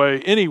throw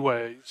away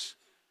anyways.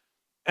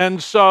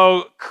 And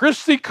so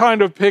Christy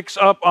kind of picks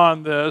up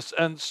on this,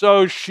 and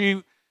so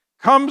she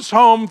comes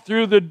home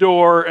through the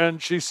door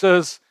and she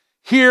says,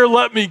 "Here,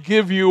 let me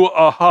give you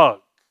a hug."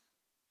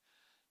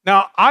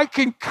 Now, I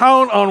can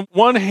count on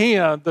one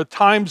hand the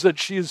times that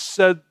she has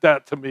said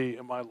that to me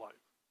in my life.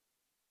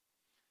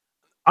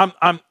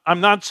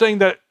 I'm not saying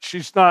that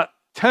she's not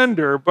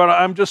tender, but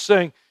I'm just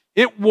saying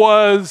it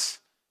was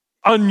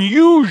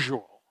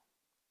unusual.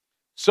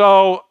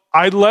 So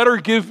I let her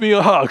give me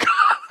a hug.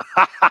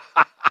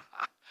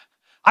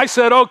 I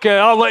said, okay,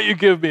 I'll let you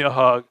give me a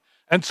hug.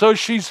 And so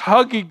she's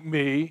hugging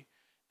me,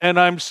 and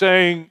I'm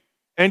saying,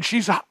 and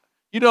she's,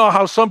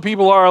 how some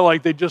people are,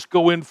 like they just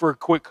go in for a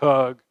quick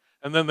hug,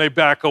 and then they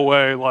back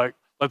away, like,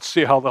 let's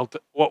see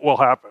what will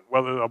happen,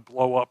 whether they'll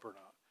blow up or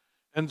not.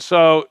 And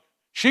so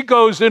she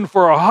goes in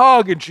for a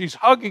hug, and she's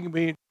hugging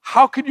me.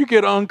 How can you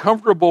get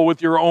uncomfortable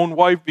with your own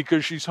wife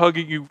because she's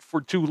hugging you for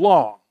too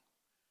long?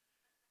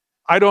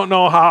 I don't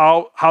know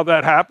how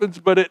that happens,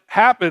 but it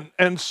happened.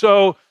 And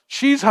so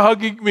she's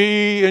hugging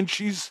me, and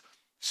she's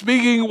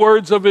speaking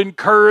words of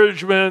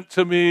encouragement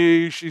to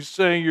me. She's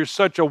saying, "You're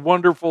such a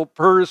wonderful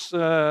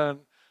person,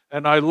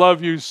 and I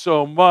love you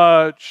so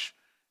much."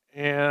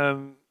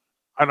 And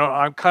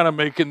I'm kind of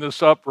making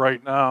this up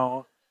right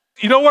now.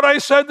 You know what I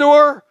said to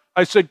her?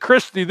 I said,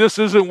 "Christy, this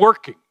isn't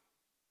working.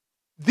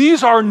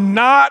 These are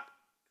not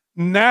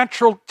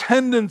natural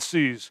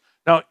tendencies."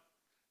 Now,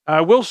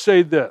 I will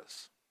say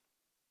this.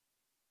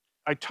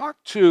 I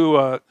talked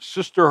to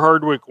Sister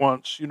Hardwick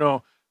once.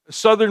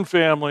 Southern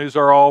families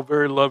are all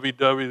very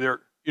lovey-dovey.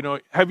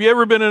 Have you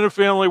ever been in a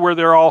family where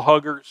they're all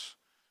huggers?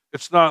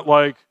 It's not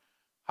like,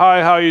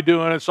 "Hi, how you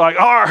doing?" It's like,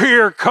 "Oh,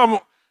 here, come."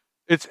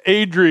 It's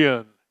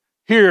Adrian.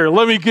 "Here,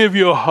 let me give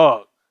you a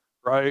hug,"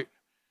 right?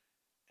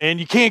 And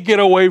you can't get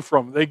away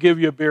from them. They give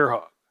you a bear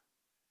hug.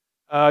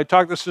 I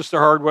talked to Sister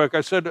Hardwick.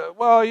 I said,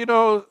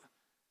 well,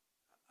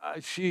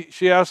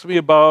 she asked me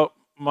about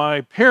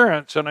my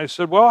parents, and I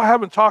said, well, I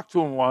haven't talked to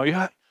them in a while.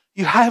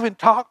 You haven't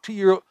talked to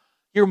your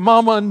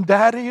mama and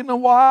daddy in a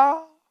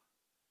while?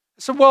 I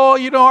said, well,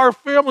 our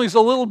family's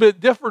a little bit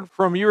different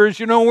from yours.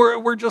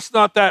 We're just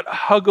not that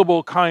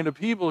huggable kind of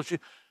people.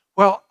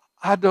 Well,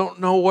 I don't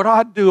know what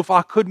I'd do if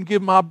I couldn't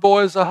give my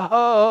boys a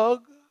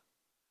hug.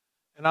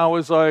 And I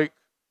was like,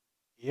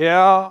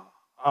 yeah,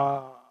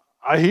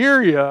 I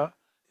hear you.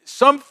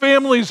 Some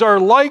families are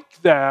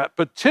like that,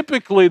 but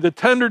typically the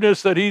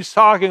tenderness that he's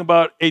talking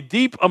about, a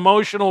deep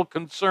emotional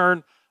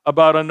concern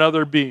about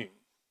another being.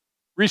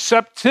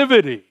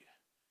 Receptivity,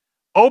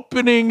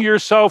 opening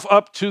yourself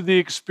up to the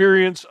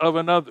experience of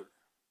another.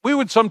 We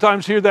would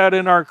sometimes hear that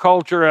in our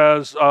culture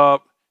as,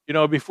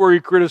 before you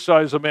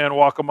criticize a man,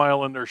 walk a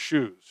mile in their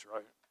shoes,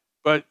 right?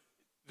 But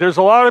there's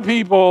a lot of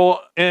people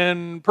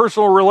in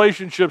personal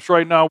relationships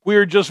right now.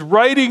 We're just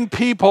writing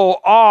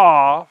people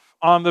off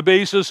on the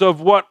basis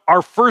of what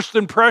our first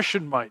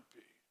impression might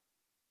be.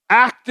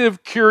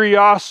 Active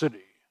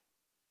curiosity.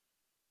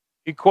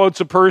 He quotes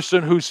a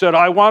person who said,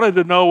 "I wanted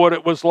to know what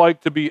it was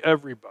like to be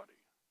everybody."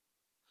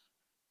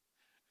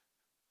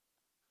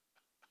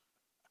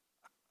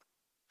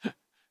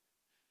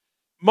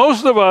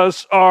 Most of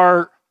us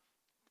are,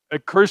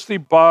 Kirsty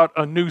bought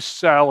a new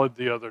salad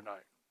the other night.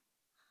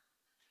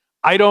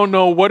 I don't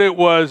know what it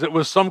was. It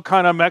was some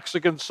kind of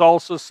Mexican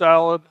salsa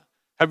salad.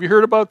 Have you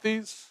heard about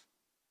these?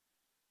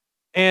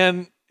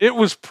 And it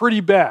was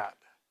pretty bad.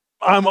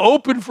 I'm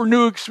open for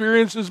new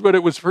experiences, but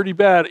it was pretty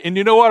bad. And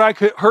you know what? I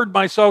heard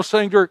myself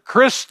saying to her,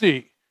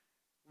 "Christy,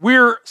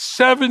 we're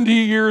 70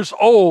 years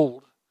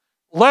old.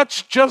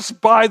 Let's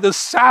just buy the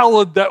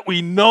salad that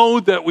we know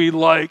that we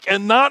like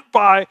and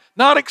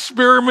not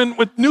experiment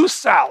with new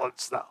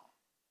salads now."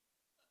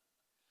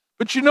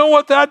 But you know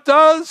what that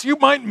does? You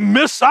might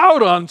miss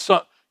out on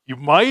some. You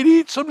might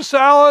eat some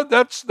salad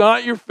that's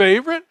not your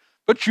favorite,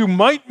 but you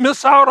might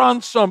miss out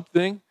on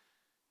something.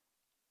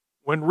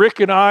 When Rick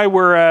and I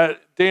were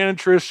at Dan and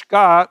Trish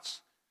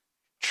Scott's,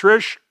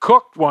 Trish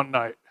cooked one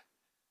night,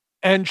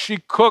 and she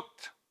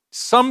cooked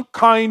some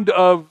kind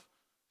of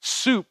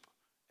soup,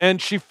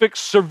 and she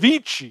fixed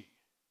ceviche.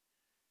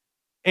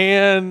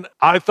 And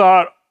I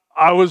thought,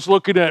 I was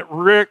looking at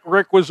Rick.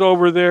 Rick was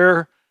over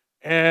there,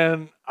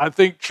 and I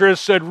think Trish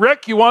said,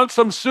 "Rick, you want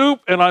some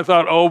soup?" And I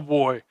thought, oh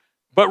boy.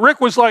 But Rick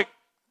was like,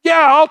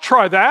 "Yeah, I'll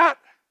try that."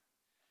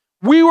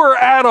 We were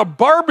at a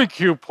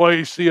barbecue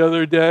place the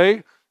other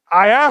day.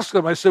 I asked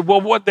them, I said,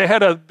 well, what? They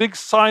had a big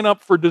sign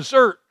up for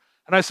dessert.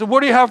 And I said,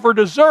 what do you have for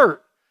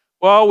dessert?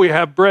 Well, we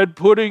have bread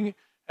pudding,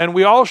 and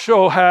we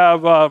also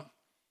have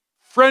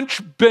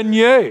French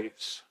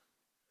beignets.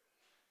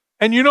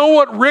 And you know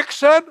what Rick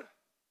said?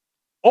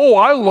 Oh,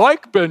 I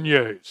like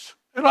beignets.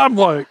 And I'm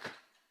like,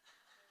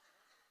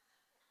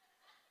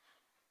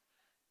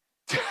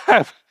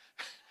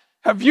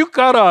 have you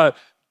got a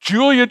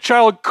Julia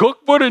Child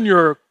cookbook in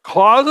your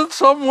closet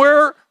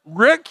somewhere?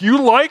 Rick,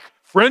 you like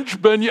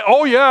French beignets?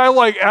 Oh, yeah, I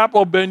like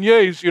apple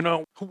beignets. You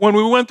know, when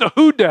we went to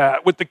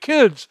Houdat with the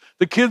kids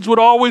would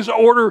always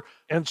order.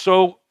 And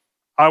so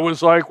I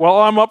was like, well,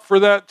 I'm up for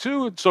that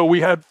too. And so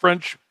we had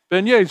French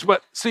beignets.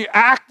 But see,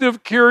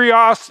 active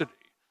curiosity.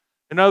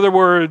 In other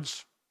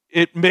words,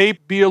 it may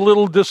be a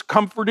little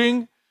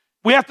discomforting.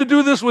 We have to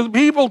do this with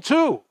people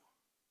too.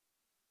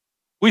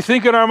 We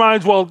think in our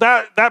minds, well,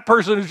 that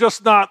person is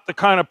just not the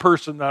kind of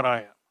person that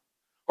I am.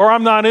 Or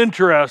I'm not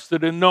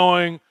interested in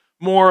knowing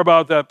more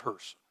about that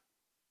person.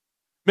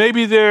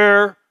 Maybe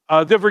they're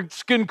a different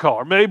skin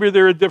color. Maybe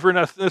they're a different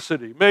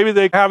ethnicity. Maybe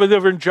they have a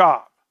different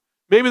job.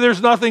 Maybe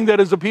there's nothing that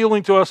is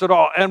appealing to us at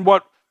all. And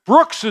what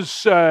Brooks is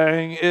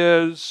saying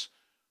is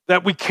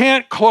that we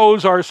can't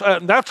close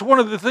ourselves. And that's one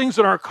of the things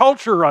in our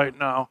culture right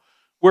now,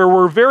 where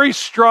we're very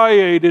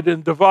striated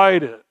and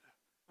divided.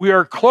 We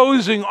are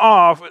closing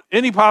off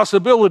any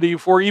possibility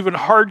for even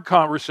hard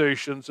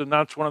conversations, and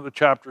that's one of the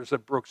chapters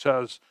that Brooks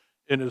has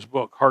in his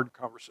book, Hard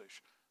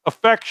Conversation.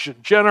 Affection,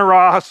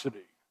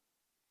 generosity,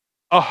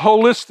 a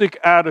holistic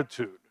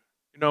attitude.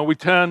 You know, we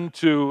tend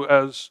to,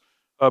 as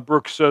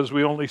Brooks says,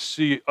 we only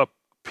see a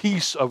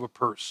piece of a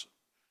person,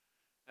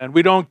 and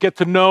we don't get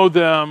to know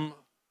them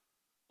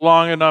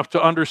long enough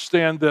to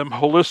understand them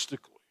holistically.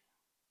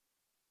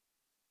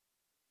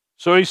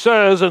 So he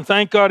says, and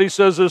thank God he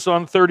says this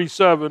on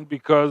 37,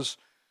 because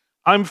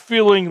I'm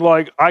feeling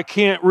like I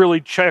can't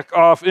really check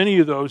off any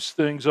of those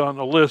things on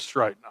the list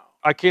right now.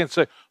 I can't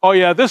say, oh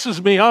yeah, this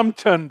is me, I'm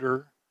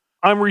tender,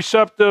 I'm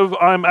receptive,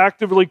 I'm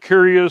actively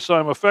curious,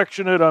 I'm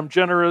affectionate, I'm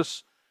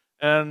generous,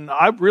 and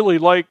I really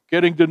like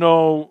getting to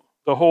know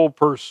the whole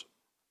person.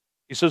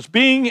 He says,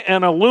 being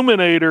an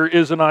illuminator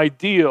is an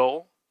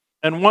ideal,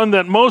 and one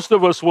that most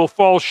of us will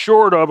fall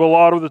short of a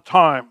lot of the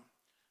time.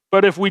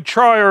 But if we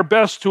try our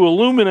best to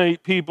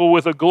illuminate people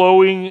with a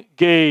glowing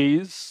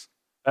gaze,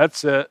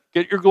 that's it.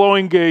 Get your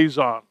glowing gaze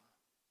on.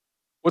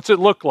 What's it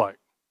look like?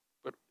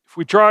 But if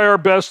we try our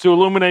best to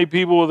illuminate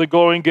people with a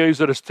glowing gaze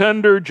that is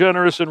tender,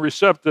 generous, and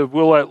receptive,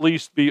 we'll at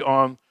least be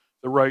on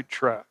the right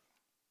track.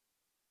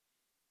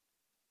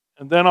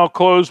 And then I'll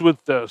close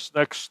with this.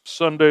 Next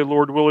Sunday,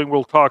 Lord willing,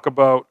 we'll talk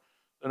about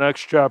the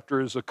next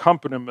chapter is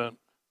accompaniment.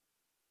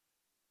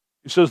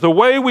 He says, the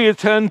way we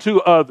attend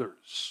to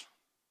others.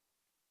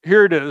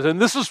 Here it is.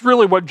 And this is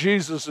really what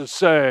Jesus is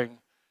saying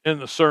in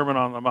the Sermon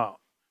on the Mount.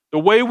 The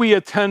way we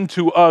attend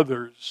to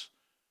others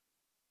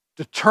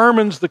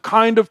determines the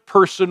kind of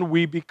person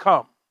we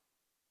become.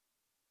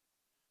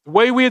 The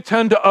way we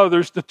attend to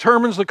others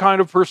determines the kind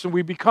of person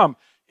we become.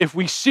 If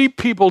we see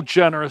people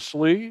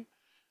generously,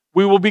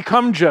 we will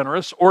become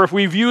generous. Or if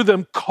we view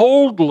them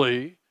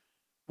coldly,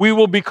 we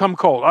will become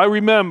cold. I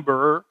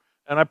remember,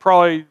 and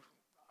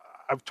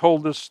I've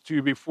told this to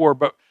you before,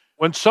 but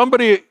when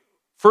somebody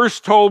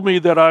first told me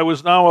that I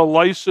was now a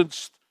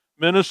licensed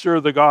minister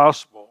of the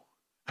gospel,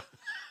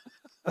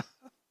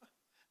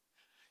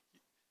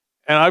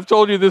 and I've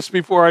told you this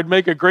before, I'd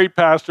make a great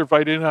pastor if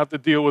I didn't have to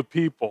deal with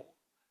people.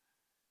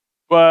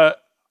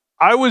 But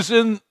I was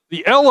in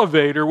the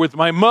elevator with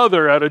my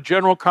mother at a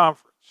general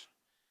conference,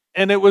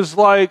 and it was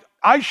like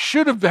I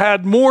should have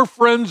had more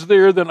friends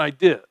there than I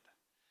did.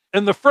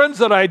 And the friends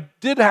that I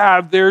did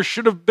have there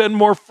should have been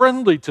more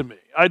friendly to me.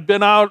 I'd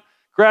been out,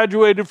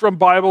 graduated from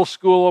Bible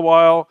school a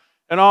while,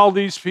 and all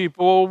these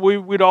people,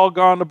 we'd all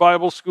gone to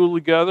Bible school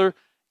together,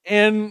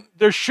 and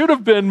there should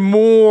have been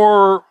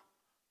more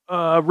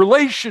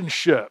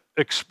relationship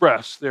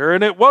expressed there,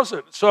 and it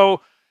wasn't.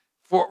 So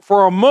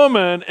for a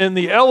moment in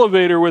the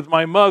elevator with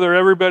my mother,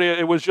 everybody,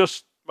 it was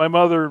just my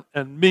mother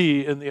and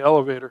me in the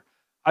elevator.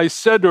 I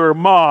said to her,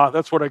 Ma,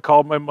 that's what I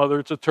called my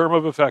mother, it's a term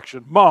of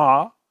affection,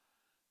 Ma,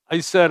 I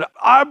said,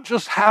 I'm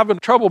just having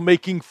trouble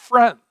making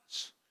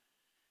friends.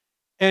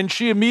 And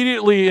she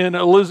immediately, in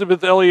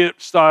Elizabeth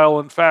Elliot style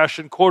and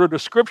fashion, quoted a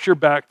scripture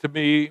back to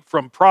me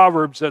from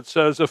Proverbs that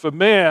says, if a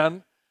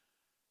man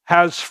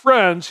has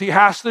friends, he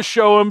has to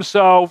show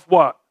himself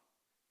what?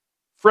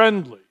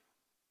 Friendly.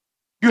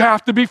 You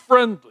have to be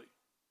friendly.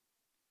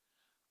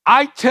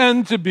 I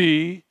tend to,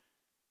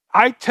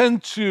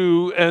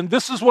 and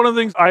this is one of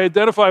the things I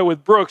identify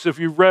with Brooks, if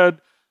you've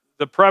read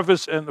the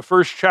preface and the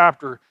first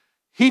chapter,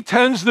 he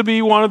tends to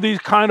be one of these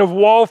kind of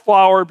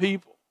wallflower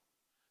people,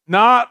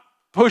 not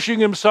pushing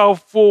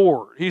himself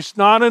forward. He's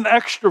not an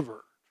extrovert.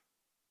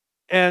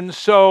 And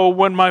so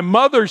when my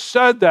mother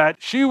said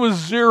that, she was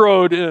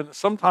zeroed in.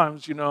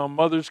 Sometimes,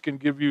 mothers can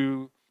give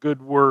you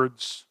good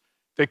words.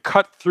 They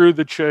cut through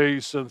the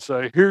chase and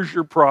say, here's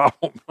your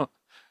problem.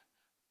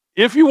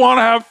 If you want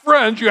to have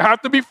friends, you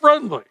have to be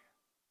friendly.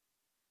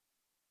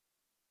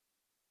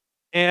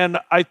 And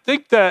I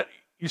think that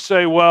you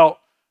say, well,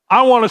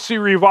 I want to see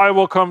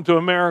revival come to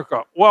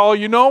America. Well,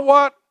 you know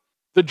what?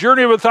 The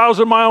journey of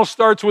 1,000 miles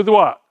starts with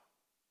what?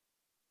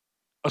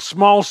 A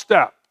small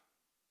step.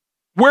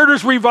 Where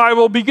does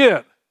revival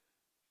begin?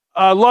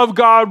 Love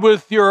God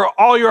with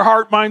all your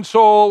heart, mind,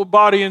 soul,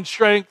 body, and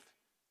strength.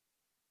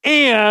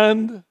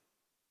 And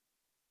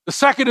the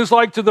second is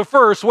like to the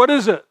first. What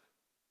is it?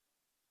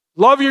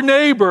 Love your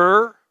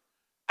neighbor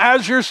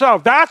as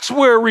yourself. That's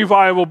where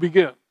revival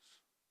begins.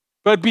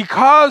 But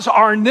because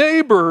our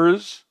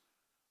neighbors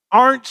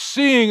aren't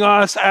seeing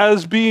us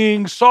as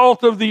being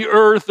salt of the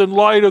earth and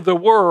light of the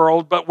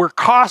world, but we're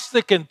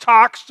caustic and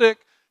toxic,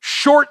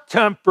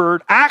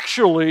 short-tempered,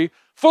 actually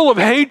full of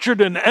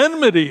hatred and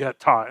enmity at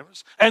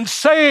times, and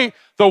say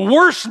the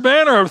worst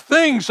manner of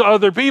things to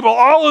other people,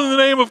 all in the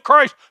name of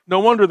Christ, no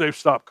wonder they've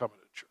stopped coming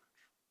to church.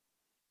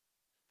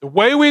 The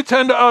way we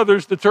attend to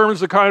others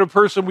determines the kind of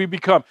person we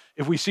become.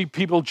 If we see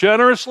people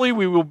generously,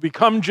 we will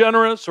become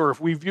generous, or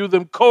if we view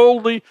them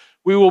coldly,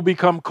 we will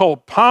become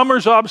cold.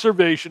 Palmer's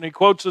observation, he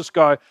quotes this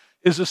guy,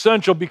 is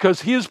essential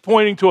because he is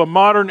pointing to a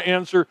modern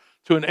answer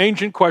to an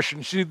ancient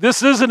question. See,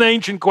 this is an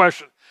ancient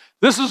question.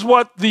 This is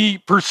what the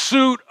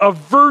pursuit of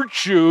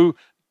virtue,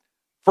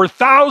 for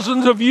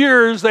thousands of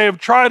years, they have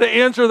tried to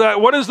answer that.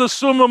 What is the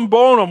summum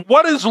bonum?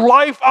 What is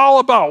life all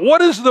about?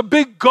 What is the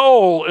big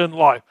goal in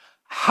life?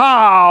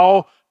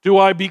 How do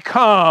I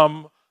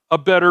become a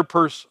better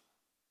person?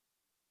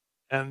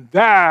 And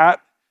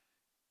that,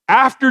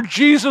 after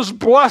Jesus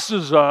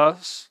blesses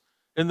us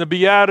in the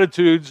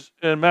Beatitudes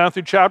in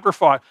Matthew chapter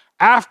 5,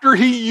 after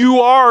he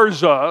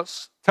you-ars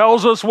us,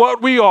 tells us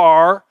what we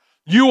are,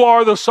 you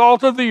are the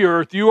salt of the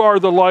earth, you are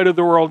the light of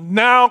the world,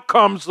 now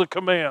comes the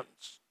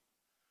commands.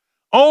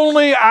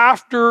 Only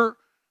after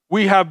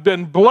we have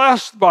been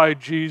blessed by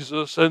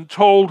Jesus and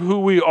told who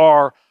we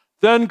are,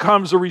 then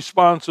comes the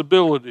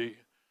responsibility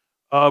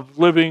of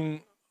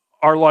living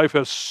our life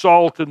as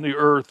salt in the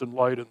earth and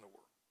light in the world.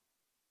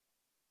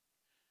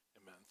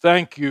 Amen.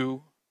 Thank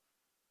you,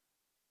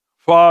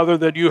 Father,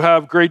 that you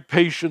have great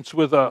patience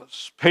with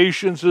us.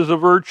 Patience is a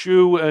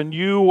virtue, and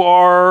you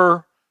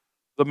are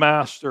the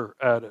master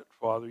at it,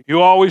 Father.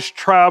 You always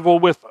travel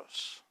with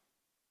us.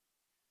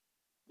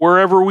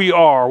 Wherever we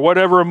are,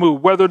 whatever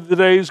move, whether the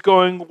day's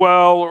going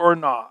well or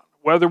not,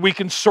 whether we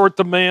can sort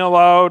the mail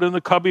out in the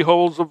cubby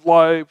holes of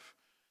life,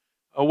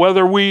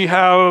 whether we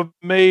have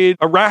made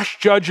a rash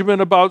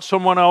judgment about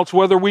someone else,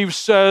 whether we've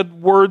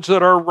said words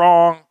that are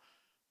wrong,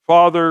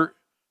 Father,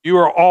 you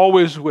are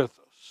always with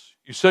us.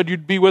 You said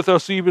you'd be with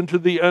us even to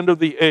the end of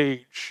the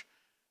age.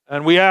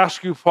 And we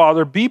ask you,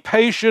 Father, be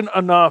patient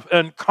enough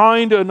and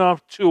kind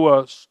enough to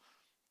us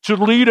to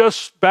lead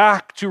us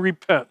back to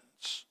repentance.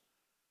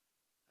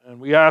 And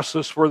we ask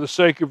this for the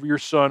sake of your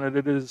Son, and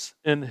it is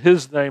in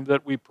his name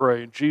that we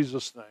pray. In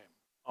Jesus' name,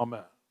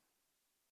 amen.